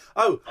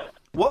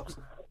 What?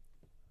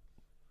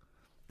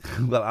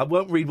 Well, I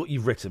won't read what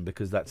you've written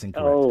because that's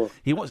incorrect. Oh.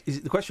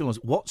 The question was,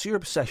 what's your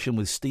obsession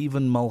with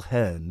Stephen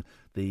Mulhern?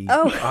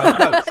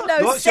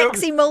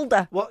 Sexy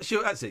Mulder. What's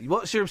your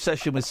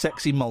obsession with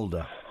Sexy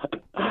Mulder?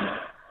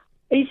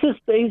 He's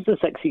the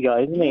sexy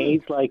guy, isn't he?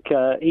 He's like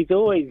he's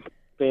always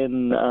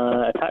been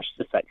attached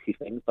to sexy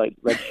things like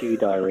Red Shoe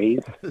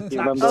Diaries. Do you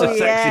remember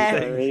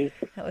Diaries?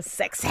 That was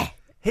sexy.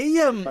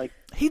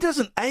 He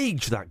doesn't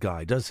age, that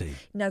guy, does he?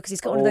 No, because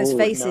he's got one of those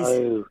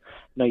faces.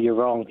 No, you're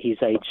wrong. He's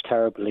aged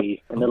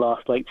terribly. In the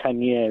last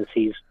 10 years,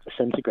 he's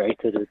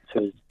disintegrated to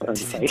his own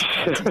face.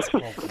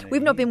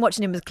 We've not been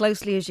watching him as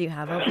closely as you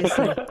have,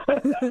 obviously.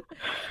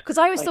 Because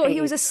I always thought he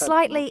was a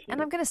slightly,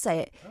 and I'm going to say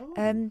it,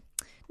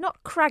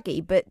 not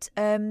craggy, but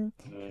not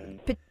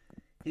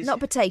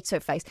potato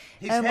face.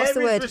 His what's hair the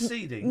is word?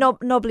 receding.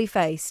 Knobbly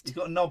faced. He's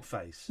got a knob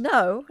face.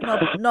 No,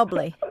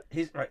 knobbly.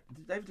 Right,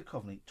 David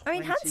Duchovny. I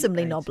mean,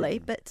 handsomely knobbly,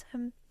 but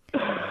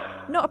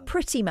not a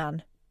pretty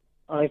man.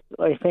 I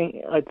think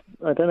I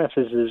don't know if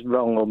this is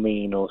wrong or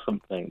mean or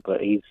something,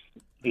 but he's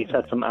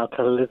had some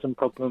alcoholism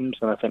problems,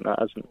 and I think that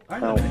hasn't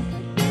helped.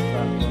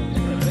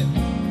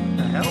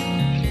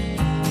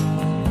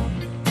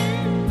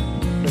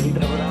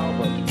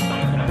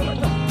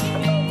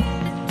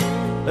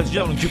 Ladies and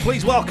gentlemen, would you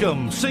please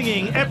welcome,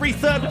 singing every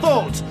third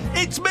thought,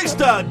 it's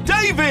Mr.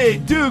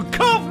 David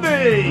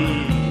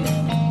Duchovny!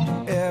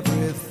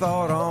 Every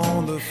thought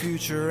on the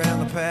future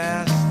and the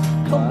past.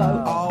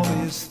 All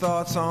these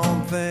thoughts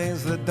on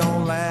things that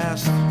don't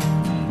last.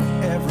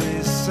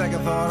 Every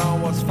second thought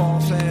on what's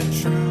false and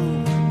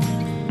true.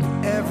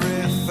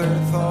 Every third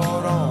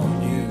thought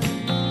on you.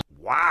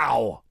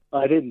 Wow!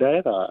 I didn't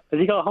know that. Has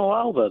he got a whole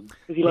album?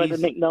 Is he like the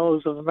Nick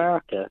Knowles of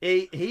America?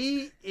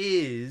 He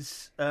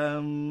is...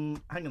 hang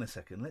on a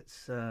second.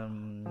 Let's...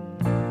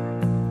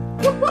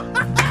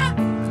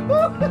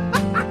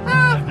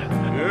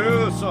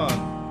 Yeah,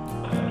 son.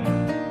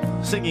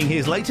 Singing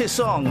his latest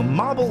song,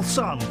 Marble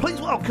Sun. Please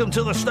welcome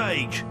to the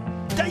stage,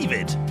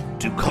 David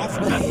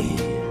Duchovny.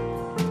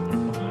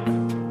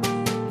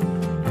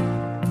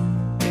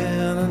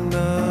 In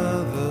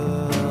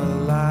another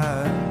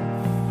life,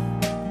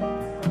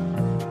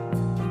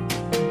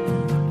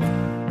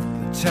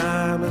 the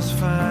time is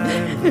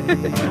finally.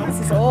 This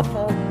is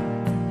awful.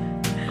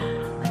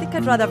 I think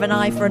I'd rather have an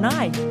eye for an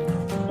eye.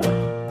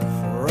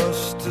 For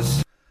us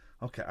to...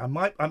 Okay,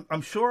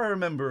 I'm sure I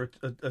remember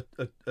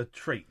a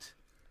treat.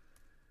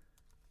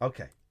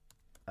 Okay.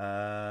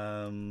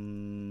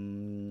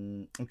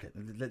 Okay.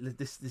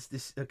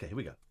 This. Okay, here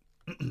we go.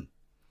 Ladies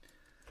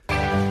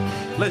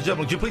and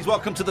gentlemen, would you please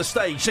welcome to the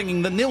stage,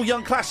 singing the Neil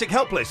Young classic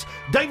 "Helpless,"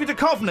 David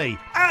Duchovny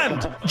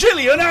and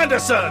Gillian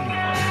Anderson.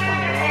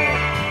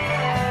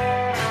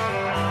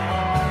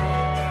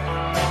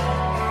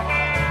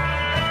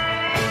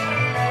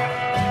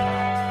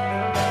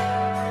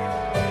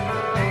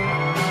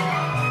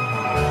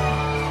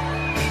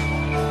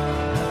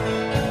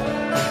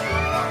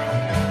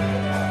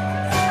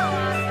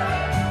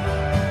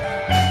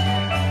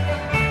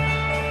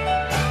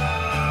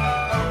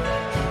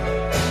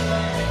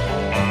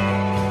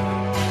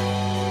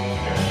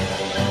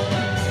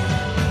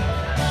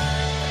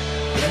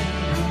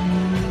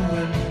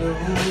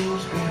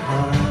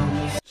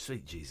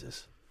 Sweet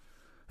Jesus.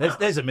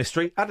 There's a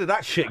mystery. How did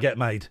that shit get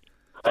made?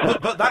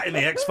 Put that in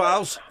the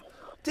X-Files.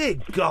 Dear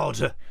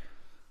God.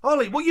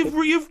 Ollie, well,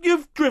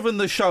 you've driven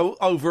the show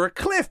over a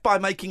cliff by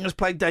making us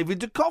play David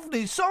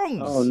Duchovny's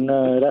songs. Oh,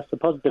 no, that's a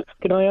positive.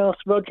 Can I ask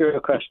Roger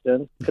a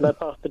question? Can I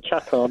pass the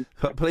chat on?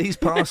 Please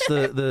pass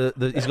the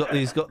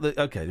he's got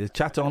the... Okay, the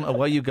chat on.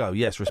 Away you go.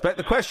 Yes, respect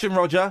the question,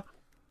 Roger.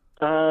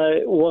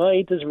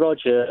 Why does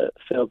Roger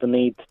feel the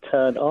need to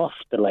turn off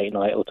the late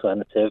night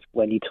alternative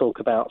when you talk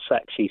about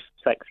sexy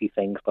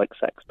things like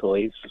sex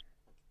toys?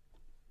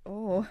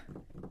 Oh.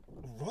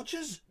 Roger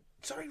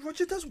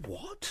does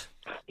what?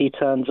 He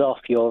turns off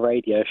your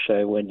radio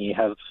show when you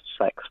have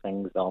sex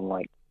things on,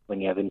 like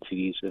when you have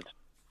interviews with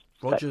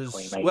Roger's.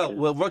 sex toy makers.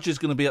 Well, Roger's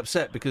going to be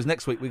upset because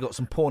next week we've got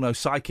some porno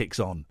psychics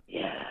on.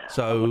 Yeah.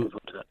 So,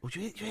 would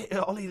you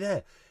hear Ollie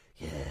there?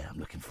 Yeah, I'm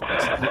looking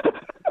forward to that.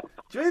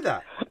 Do you hear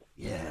that?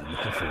 Yeah, I'm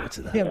looking forward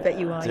to that. I bet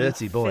you are.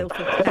 Dirty boy.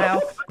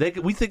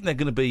 We think they're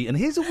going to be, and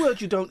here's a word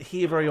you don't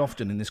hear very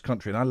often in this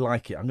country, and I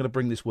like it. I'm going to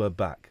bring this word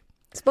back.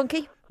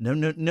 Spunky? No.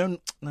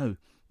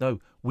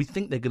 We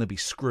think they're going to be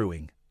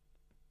screwing.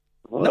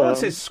 No one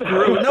says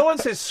screw. No one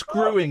says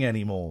screwing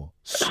anymore.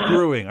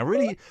 Screwing. I'm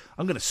going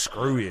to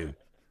screw you.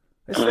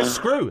 Let's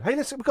screw. Hey,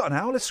 we've got an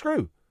hour. Let's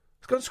screw.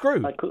 Let's go and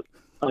screw. I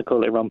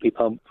call it rumpy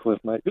pump with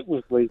my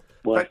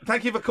wife.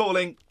 Thank you for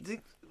calling.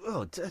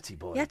 Oh, dirty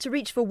boy. He had to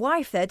reach for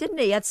wife there, didn't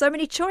he? He had so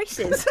many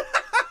choices.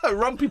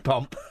 Rumpy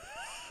pump.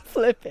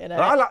 Flipping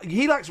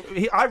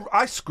it.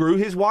 I screw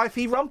his wife.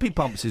 He rumpy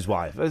pumps his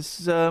wife.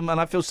 And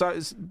I feel so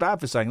bad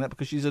for saying that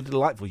because she's a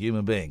delightful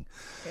human being.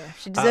 Yeah,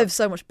 she deserves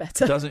so much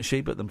better. Doesn't she?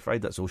 But I'm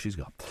afraid that's all she's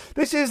got.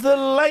 This is the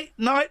Late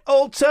Night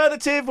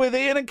Alternative with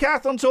Iain and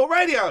Kath on Talk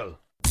Radio.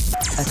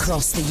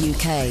 Across the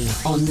UK,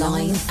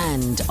 online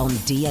and on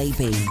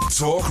DAB.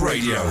 Talk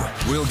Radio.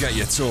 We'll get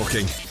you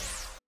talking.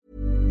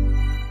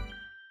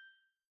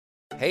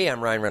 Hey,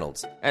 I'm Ryan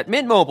Reynolds. At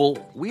Mint Mobile,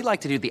 we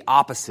like to do the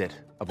opposite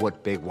of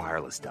what Big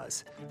Wireless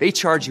does. They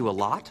charge you a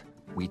lot,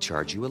 we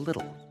charge you a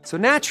little. So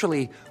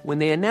naturally, when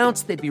they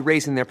announced they'd be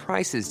raising their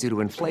prices due to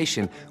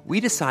inflation,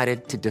 we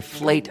decided to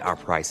deflate our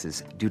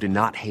prices due to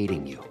not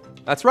hating you.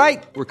 That's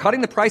right. We're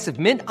cutting the price of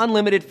Mint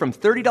Unlimited from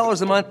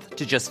 $30 a month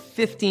to just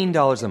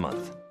 $15 a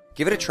month.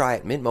 Give it a try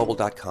at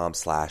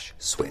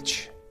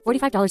mintmobile.com/switch.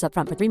 $45 up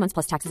front for 3 months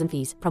plus taxes and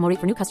fees. Promo rate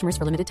for new customers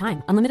for limited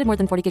time. Unlimited more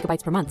than 40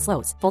 gigabytes per month.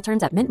 Slows full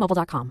terms at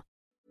mintmobile.com.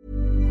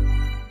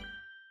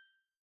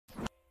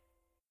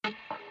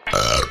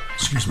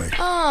 Excuse me.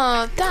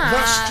 Oh,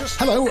 Dad.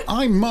 Hello,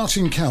 I'm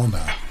Martin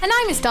Kellner. And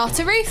I'm his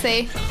daughter,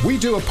 Ruthie. We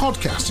do a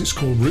podcast. It's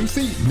called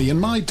Ruthie, Me and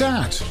My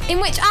Dad.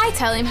 In which I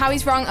tell him how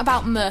he's wrong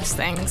about most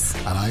things.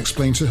 And I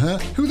explain to her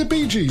who the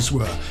Bee Gees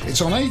were.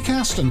 It's on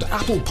Acast and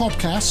Apple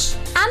Podcasts.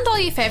 And all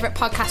your favourite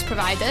podcast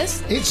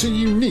providers. It's a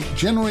unique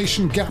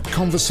generation gap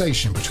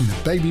conversation between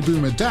a baby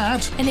boomer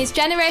dad and his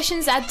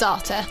Generation Z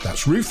daughter.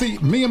 That's Ruthie,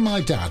 Me and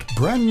My Dad.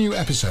 Brand new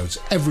episodes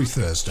every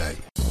Thursday.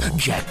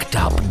 Jacked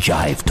up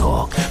jive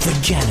talk for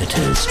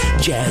janitors,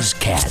 jazz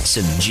cats,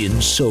 and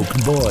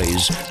gin-soaked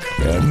boys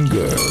and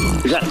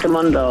girls. Is that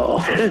Commando?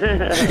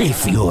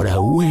 If you're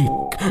awake,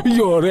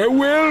 you're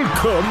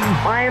welcome.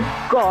 I've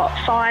got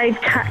 5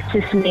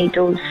 cactus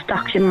needles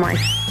stuck in my...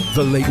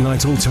 The Late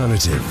Night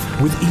Alternative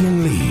with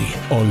Iain Lee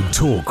on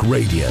Talk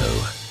Radio.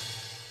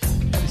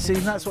 See,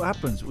 that's what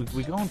happens.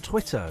 We go on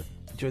Twitter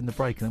during the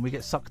break and then we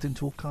get sucked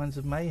into all kinds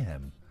of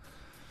mayhem.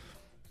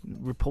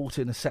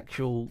 Reporting a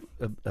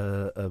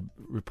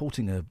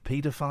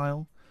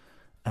paedophile,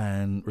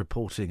 and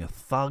reporting a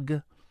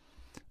thug,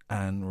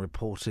 and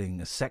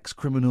reporting a sex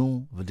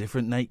criminal of a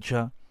different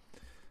nature.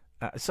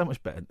 It's so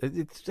much better.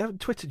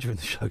 Twitter during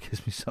the show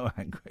gets me so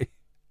angry.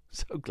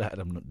 So glad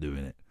I'm not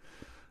doing it.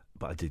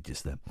 But I did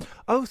just then.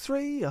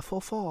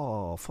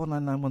 0344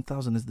 499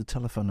 1000 is the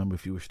telephone number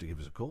if you wish to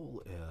give us a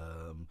call.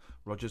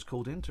 Roger's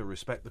called in to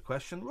respect the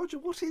question. Roger,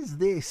 what is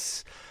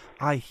this?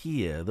 I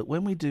hear that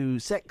when we do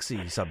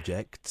sexy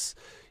subjects,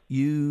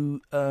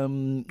 you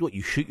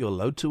you shoot your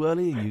load too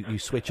early and you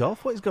switch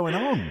off? What is going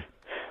on?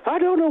 I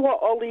don't know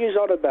what Ollie is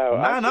on about.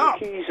 I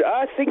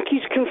think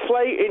he's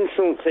conflating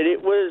something.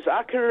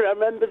 I can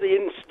remember the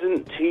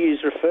incident he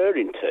is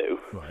referring to.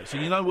 Right, so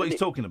you know what he's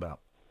talking about?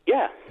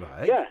 Yeah.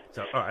 Right. Yeah.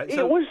 So, all right.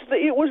 It was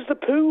the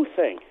poo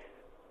thing.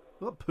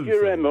 What poo thing?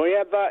 You remember? We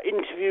had that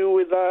interview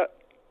with that...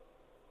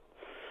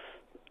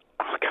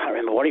 I can't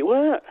remember what it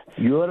were.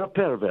 You're a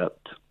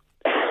pervert.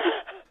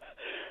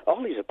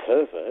 Ollie's a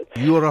pervert.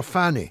 You're a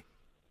fanny.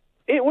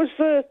 It was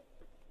the...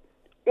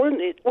 Weren't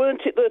it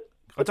the...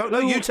 I don't know.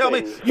 You tell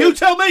me. You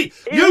tell me.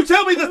 You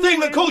tell me the thing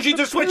that caused you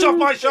to switch off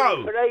my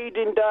show. For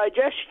aiding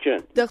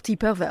digestion. Dirty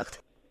pervert.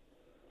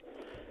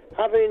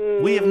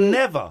 We have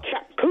never,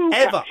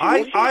 ever.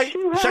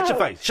 Shut your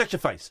face. Shut your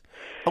face.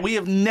 We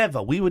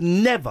would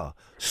never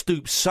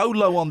stoop so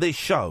low on this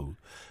show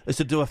as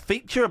to do a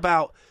feature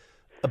about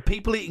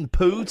people eating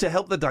poo to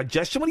help the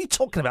digestion. What are you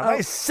talking about? That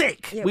is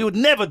sick. Yeah, we would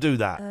never do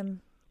that.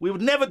 We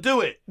would never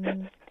do it.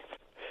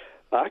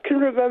 I can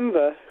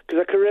remember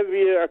because I can remember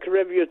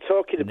you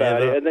talking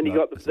about it, and then you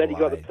got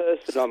the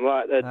person on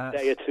like a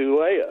day or two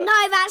later.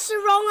 No, that's the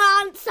wrong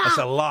answer. That's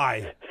a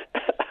lie.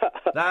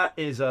 That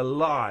is a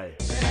lie.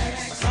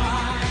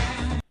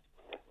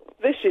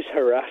 This is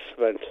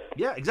harassment.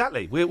 Yeah,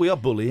 exactly. We are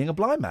bullying a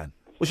blind man.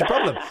 What's your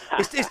problem?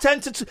 It's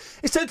 10 to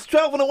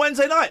 12 on a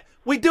Wednesday night.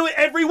 We do it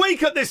every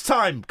week at this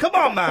time. Come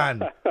on,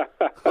 man.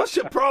 What's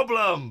your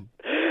problem?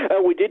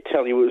 We did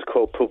tell you it was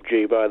called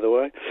PUBG, by the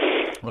way.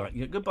 Right.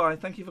 Yeah, goodbye.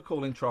 Thank you for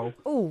calling, Troll.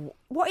 Oh,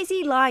 what is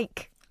he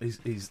like?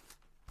 He's.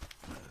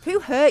 Who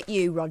hurt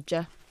you,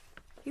 Roger?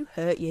 Who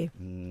hurt you?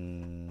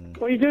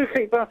 Well, you do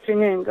keep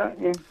butting in, don't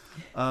you?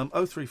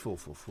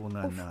 0344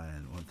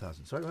 499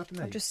 1000. Sorry, what happened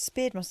there? I just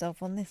speared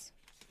myself on this.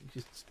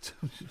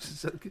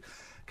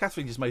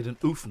 Catherine just made an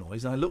oof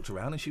noise, and I looked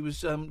around, and she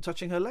was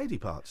touching her lady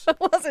parts. I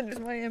wasn't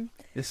just my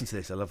Listen to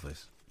this. I love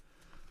this.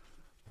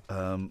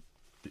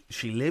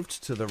 She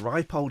lived to the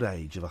ripe old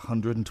age of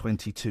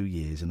 122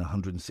 years and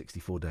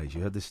 164 days.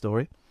 You heard this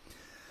story?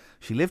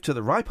 She lived to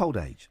the ripe old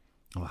age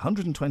of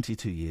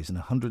 122 years and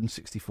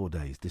 164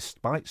 days,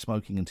 despite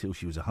smoking until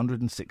she was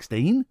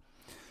 116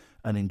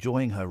 and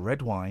enjoying her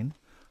red wine,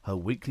 her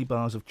weekly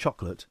bars of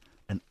chocolate,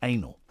 and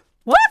anal.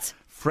 What?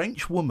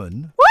 French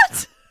woman...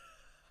 What?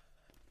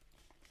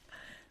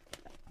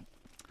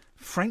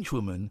 French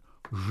woman,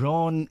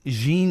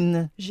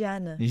 Jeanne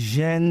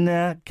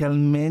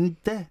Calment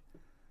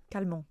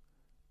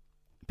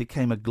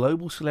became a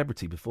global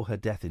celebrity before her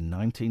death in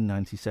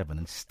 1997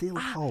 and still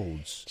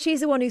holds...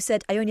 She's the one who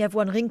said, I only have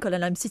one wrinkle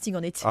and I'm sitting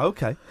on it.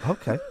 Okay.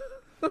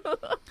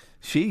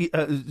 She,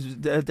 her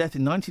death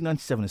in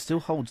 1997 and still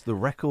holds the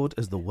record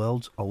as the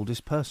world's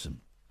oldest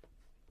person.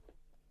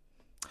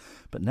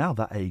 But now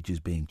that age is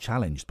being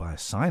challenged by a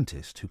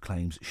scientist who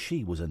claims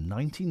she was a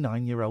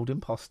 99-year-old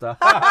imposter.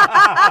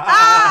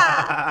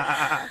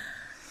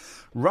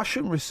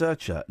 Russian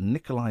researcher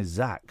Nikolai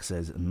Zak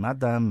says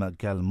Madame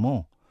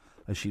Calment,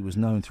 as she was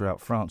known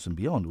throughout France and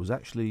beyond, was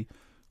actually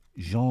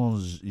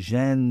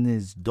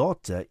Jeanne's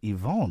daughter,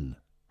 Yvonne,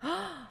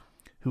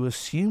 who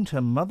assumed her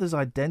mother's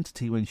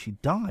identity when she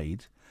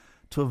died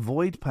to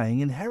avoid paying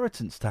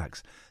inheritance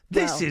tax.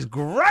 This is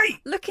great!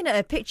 Looking at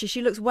her picture,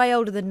 she looks way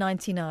older than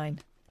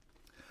 99.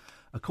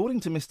 According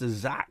to Mr.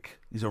 Zak,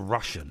 he's a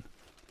Russian.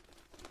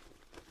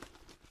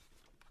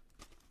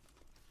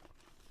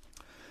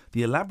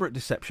 The elaborate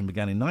deception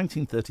began in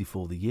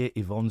 1934, the year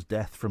Yvonne's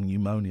death from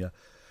pneumonia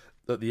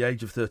at the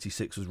age of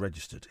 36 was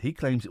registered. He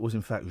claims it was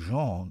in fact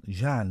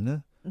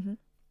Jeanne,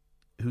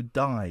 who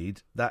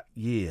died that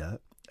year,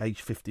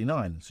 age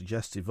 59, and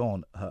suggests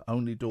Yvonne, her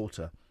only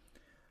daughter,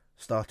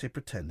 started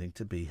pretending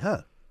to be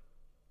her.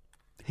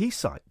 He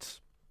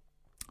cites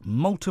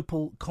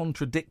multiple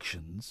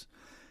contradictions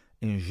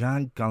in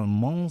Jeanne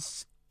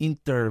Calment's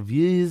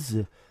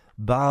interviews,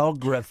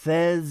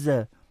 biographies,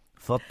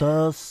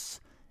 photos,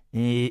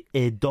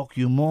 et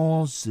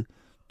documents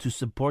to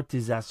support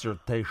his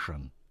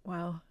assertion.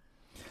 Wow.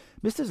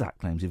 Mr. Zak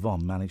claims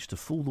Yvonne managed to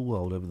fool the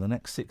world over the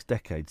next 6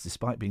 decades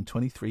despite being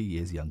 23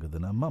 years younger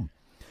than her mum.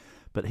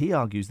 But he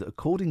argues that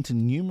according to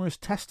numerous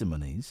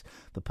testimonies,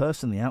 the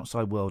person the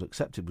outside world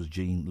accepted was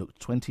Jean looked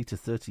 20 to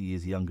 30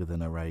 years younger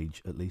than her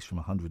age, at least from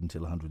 100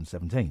 until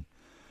 117.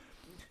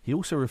 He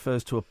also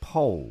refers to a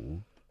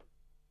poll...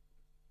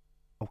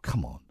 Oh,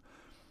 come on.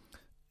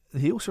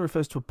 He also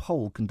refers to a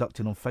poll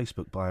conducted on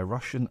Facebook by a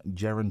Russian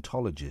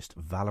gerontologist,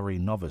 Valery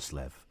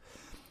Novoslev,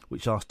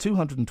 which asked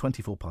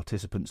 224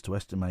 participants to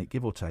estimate,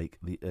 give or take,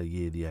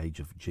 the age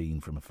of Jean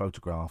from a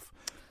photograph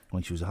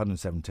when she was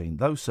 117.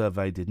 Those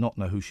surveyed did not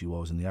know who she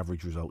was, and the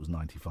average result was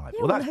 95.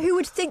 Yeah, well, who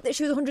would think that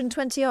she was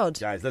 120 odd?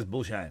 Guys, that's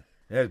bullshit.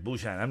 That's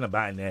bullshit. I'm not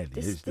buying that.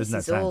 This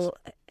is all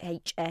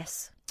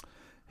HS.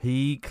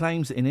 He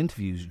claims that in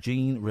interviews,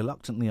 Jean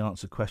reluctantly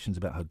answered questions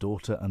about her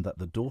daughter and that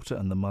the daughter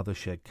and the mother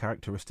shared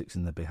characteristics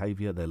in their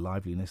behaviour, their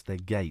liveliness, their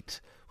gait.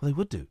 Well, they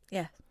would do.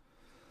 Yeah.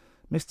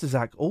 Mr.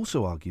 Zak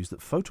also argues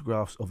that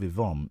photographs of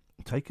Yvonne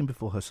taken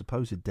before her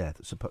supposed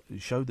death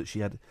showed that she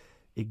had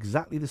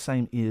exactly the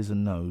same ears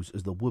and nose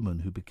as the woman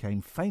who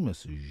became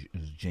famous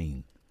as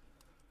Jean.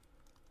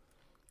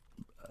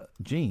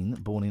 Jean,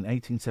 born in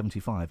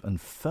 1875,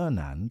 and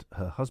Fernand,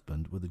 her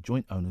husband, were the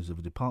joint owners of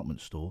a department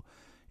store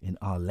in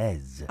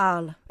Arles.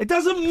 Arles. It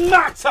doesn't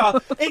matter!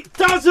 It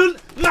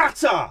doesn't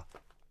matter!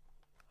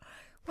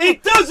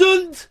 It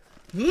doesn't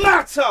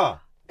matter!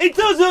 It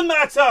doesn't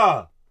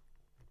matter!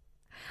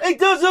 It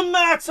doesn't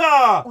matter!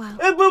 Wow.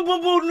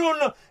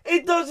 No,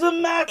 it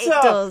doesn't matter!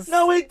 It does.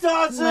 No, it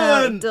doesn't!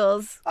 No, it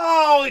does.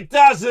 Oh, it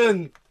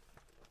doesn't!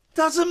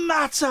 Doesn't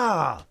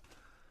matter!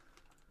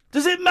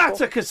 Does it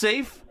matter,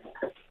 Kasif?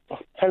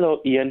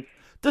 Hello, Ian.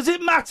 Does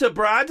it matter,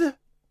 Brad?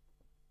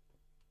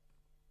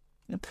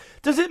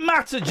 Does it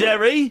matter,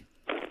 Jerry?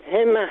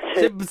 It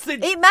matters.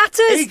 It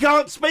matters. He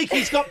can't speak.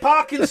 He's got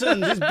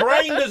Parkinson's. His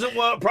brain doesn't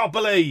work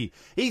properly.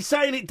 He's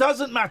saying it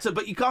doesn't matter,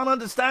 but you can't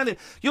understand it.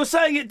 You're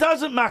saying it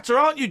doesn't matter,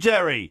 aren't you,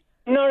 Jerry?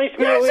 No, it's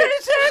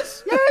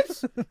yes,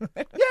 yes.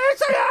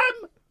 Yes, I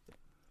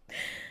am.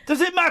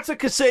 Does it matter,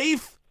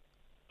 Kasif?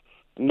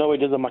 No, it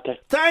doesn't matter.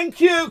 Thank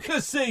you,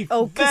 Kasif.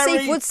 Oh,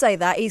 Kasif would say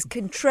that. He's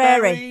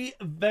contrary.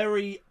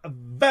 Very,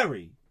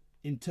 very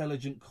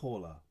intelligent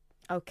caller.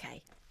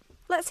 Okay.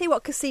 Let's hear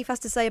what Kasif has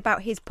to say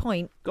about his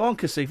point. Go on,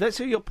 Kasif. Let's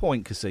hear your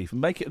point, Kasif,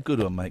 and make it a good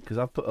one, mate, because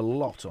I've put a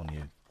lot on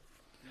you.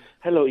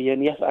 Hello,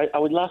 Ian. Yes, I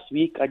was last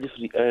week. I just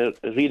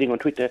reading on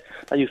Twitter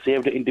that you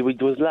saved the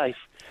individual's life,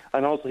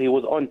 and also he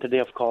was on today,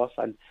 of course.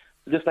 And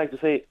I'd just like to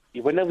say,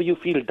 whenever you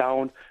feel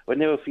down,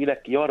 whenever you feel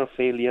like you're a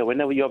failure,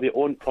 whenever you have your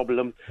own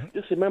problem,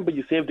 just remember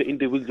you saved the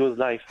individual's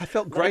life. I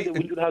felt great. The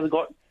individual has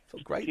got.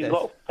 He's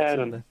got a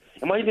parent.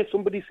 Imagine if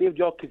somebody saved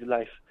your kid's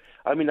life.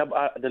 I mean,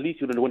 the least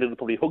you would want to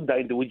probably hug that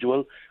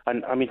individual.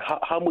 And I mean,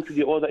 how much would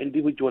you owe that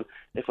individual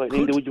if an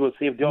individual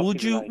saved your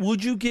kid's life?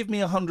 Would you give me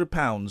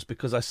 £100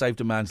 because I saved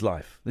a man's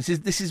life?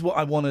 This is what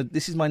I want to.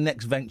 This is my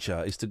next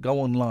venture: is to go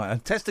online.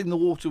 I'm testing the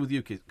water with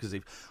you, because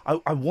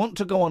I want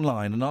to go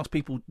online and ask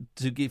people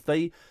to give. If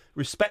they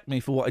respect me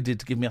for what I did,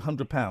 to give me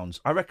 £100.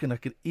 I reckon I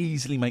could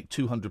easily make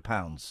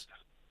 £200.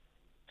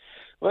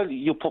 Well,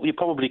 you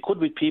probably could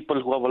with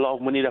people who have a lot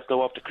of money left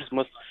over after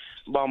Christmas.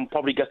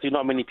 Probably guess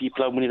not many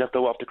people have money left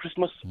over after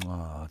Christmas.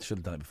 I should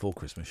have done it before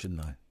Christmas, shouldn't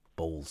I?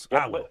 Balls.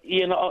 Yeah, but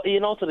Ian,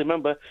 also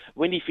remember,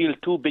 when you feel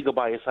too big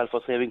about yourself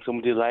for saving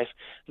somebody's life,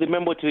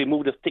 remember to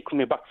remove the stick from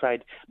your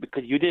backside,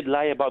 because you did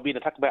lie about being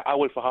attacked by an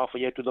owl for half a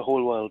year to the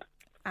whole world.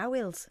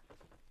 Owls?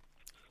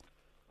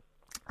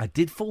 I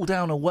did fall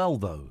down a well,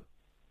 though.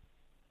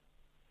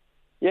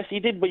 Yes, you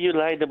did, but you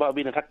lied about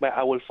being attacked by an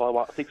owl for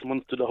about 6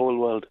 months to the whole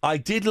world. I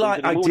did lie.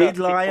 I did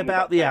lie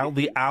about the owl.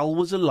 The owl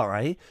was a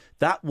lie.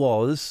 That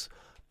was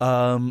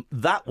a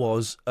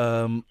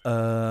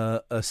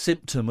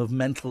symptom of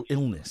mental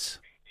illness.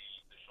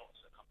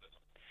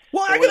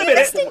 What? Hang on a minute. What are you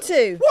listening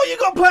to? What you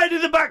got playing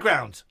in the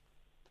background?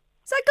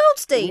 Is that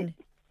Goldstein?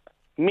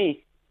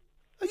 Me.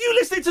 Are you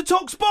listening to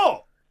Talk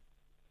Sport?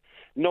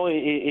 No,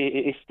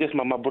 it's just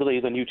my brother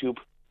is on YouTube.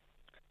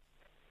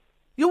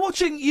 You're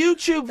watching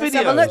YouTube videos. Let's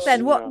have a look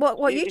then.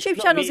 What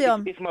YouTube channel is he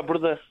on? It's my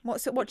brother.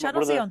 What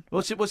channel is he on?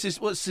 What's his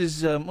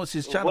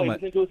channel, mate?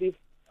 He's got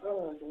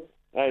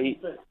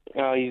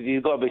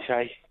a bit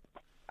shy.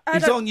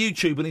 He's on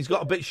YouTube and he's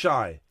got a bit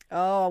shy.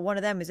 Oh, one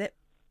of them, is it?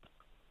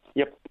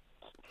 Yep.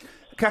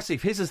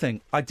 Cassif, here's the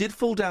thing. I did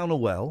fall down a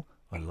well.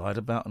 I lied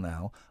about an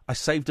owl. I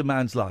saved a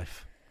man's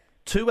life.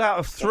 2 out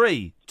of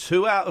 3.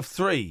 2 out of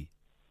 3.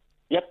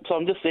 Yep, so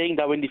I'm just saying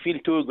that when you feel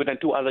too good and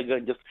too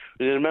arrogant, just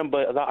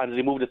remember that and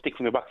remove the stick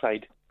from your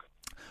backside.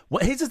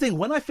 Well, here's the thing.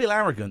 When I feel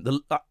arrogant,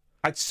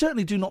 I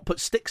certainly do not put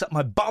sticks up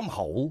my bum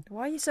hole.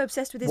 Why are you so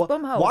obsessed with his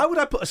bum hole? Why would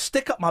I put a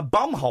stick up my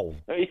bum hole?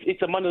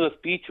 It's a manner of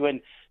speech when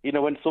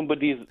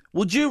somebody's...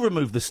 Would you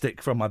remove the stick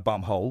from my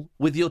bum hole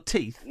with your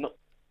teeth? No.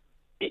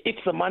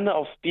 It's a manner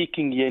of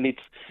speaking, Iain.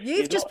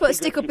 You've just put a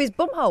stick up his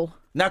bum hole.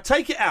 Now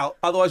take it out,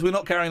 otherwise we're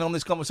not carrying on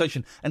this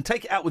conversation. And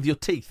take it out with your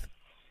teeth.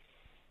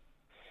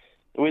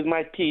 With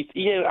my teeth?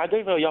 Yeah, I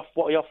don't know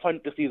what your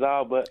fantasies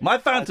are, but... My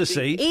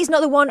fantasy... He's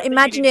not the one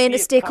imagining a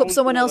stick up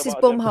someone else's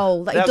bum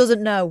hole that he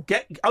doesn't know.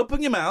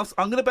 Open your mouth.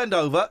 I'm going to bend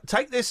over.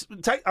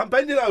 I'm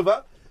bending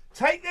over.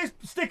 Take this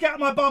stick out of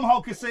my bum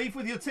hole, Cassif,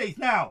 with your teeth,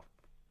 now.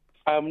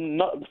 I'm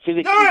not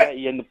physically... Do it!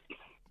 Iain.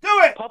 Do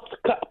it!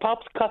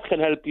 Pop's cat can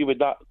help you with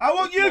that. I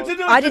want you to do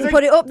it. I didn't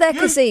put it up there,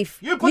 Cassif.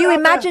 You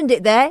imagined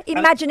it there.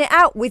 Imagine it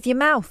out with your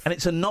mouth. And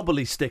it's a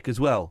knobbly stick as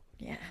well.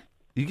 Yeah.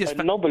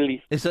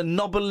 Knobbly? It's a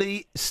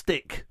knobbly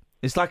stick.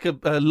 It's like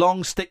a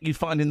long stick you'd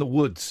find in the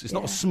woods. It's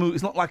not a smooth...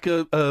 It's not like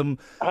a broomstick.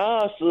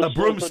 So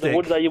the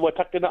wood that you were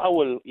attacked in an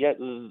owl. Yeah,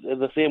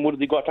 the same wood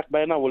that you got attacked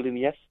by an owl in,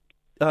 yes?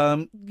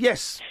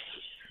 Yes.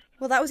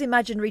 Well, that was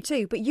imaginary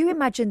too, but you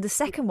imagined the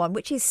second one,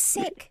 which is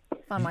sick,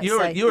 if I might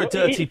say. You're a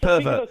dirty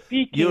pervert.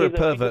 You're a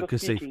pervert,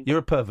 Cassif. You're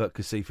a pervert,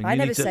 Cassif. I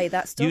never say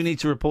that stuff. You need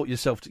to report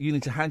yourself. You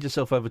need to hand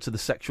yourself over to the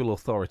sexual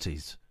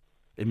authorities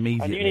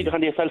immediately. And you need to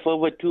hand yourself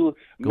over to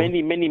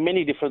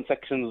many different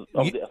sections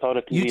of the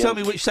authorities. You tell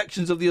me which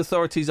sections of the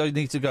authorities I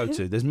need to go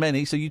to. There's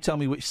many, so you tell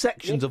me which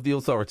sections of the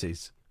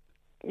authorities.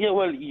 Yeah,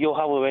 well, you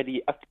have a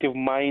very active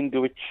mind,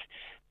 which...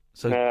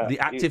 So the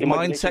active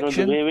mind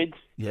section?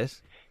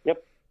 Yes.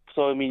 Yep.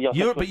 So I mean,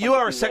 you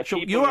are a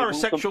sexual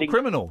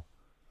criminal.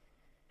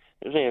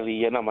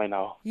 Really, am I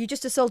now? You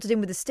just assaulted him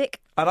with a stick.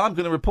 And I'm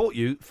going to report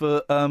you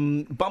for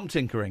bum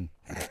tinkering.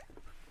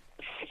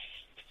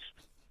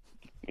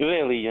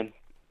 Really, Iain.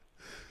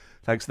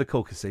 Thanks for the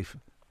call, Cassif.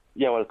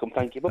 You're welcome.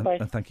 Thank you. Bye-bye.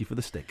 And thank you for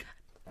the stick.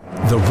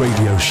 The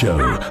radio show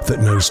that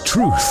knows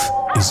truth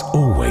is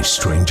always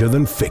stranger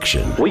than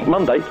fiction. Week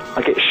Monday,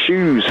 I get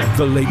shoes.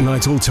 The Late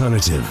Night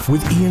Alternative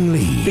with Iain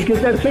Lee. Because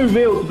they're too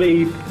real to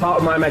be part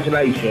of my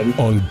imagination.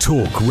 On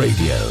Talk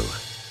Radio.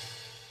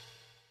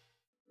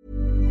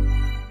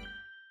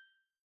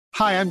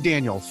 Hi, I'm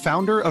Daniel,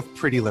 founder of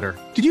Pretty Litter.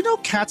 Did you know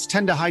cats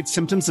tend to hide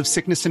symptoms of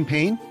sickness and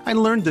pain? I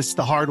learned this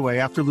the hard way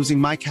after losing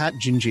my cat,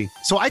 Gingy.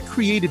 So I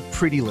created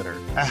Pretty Litter,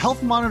 a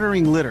health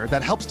monitoring litter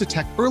that helps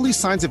detect early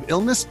signs of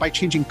illness by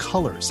changing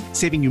colors,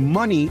 saving you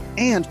money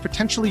and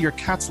potentially your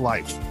cat's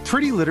life.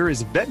 Pretty Litter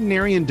is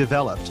veterinarian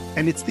developed,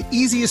 and it's the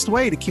easiest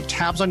way to keep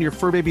tabs on your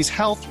fur baby's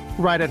health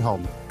right at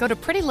home. Go to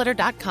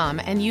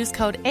prettylitter.com and use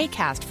code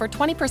ACAST for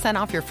 20%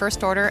 off your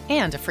first order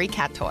and a free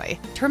cat toy.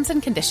 Terms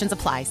and conditions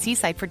apply. See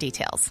site for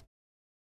details.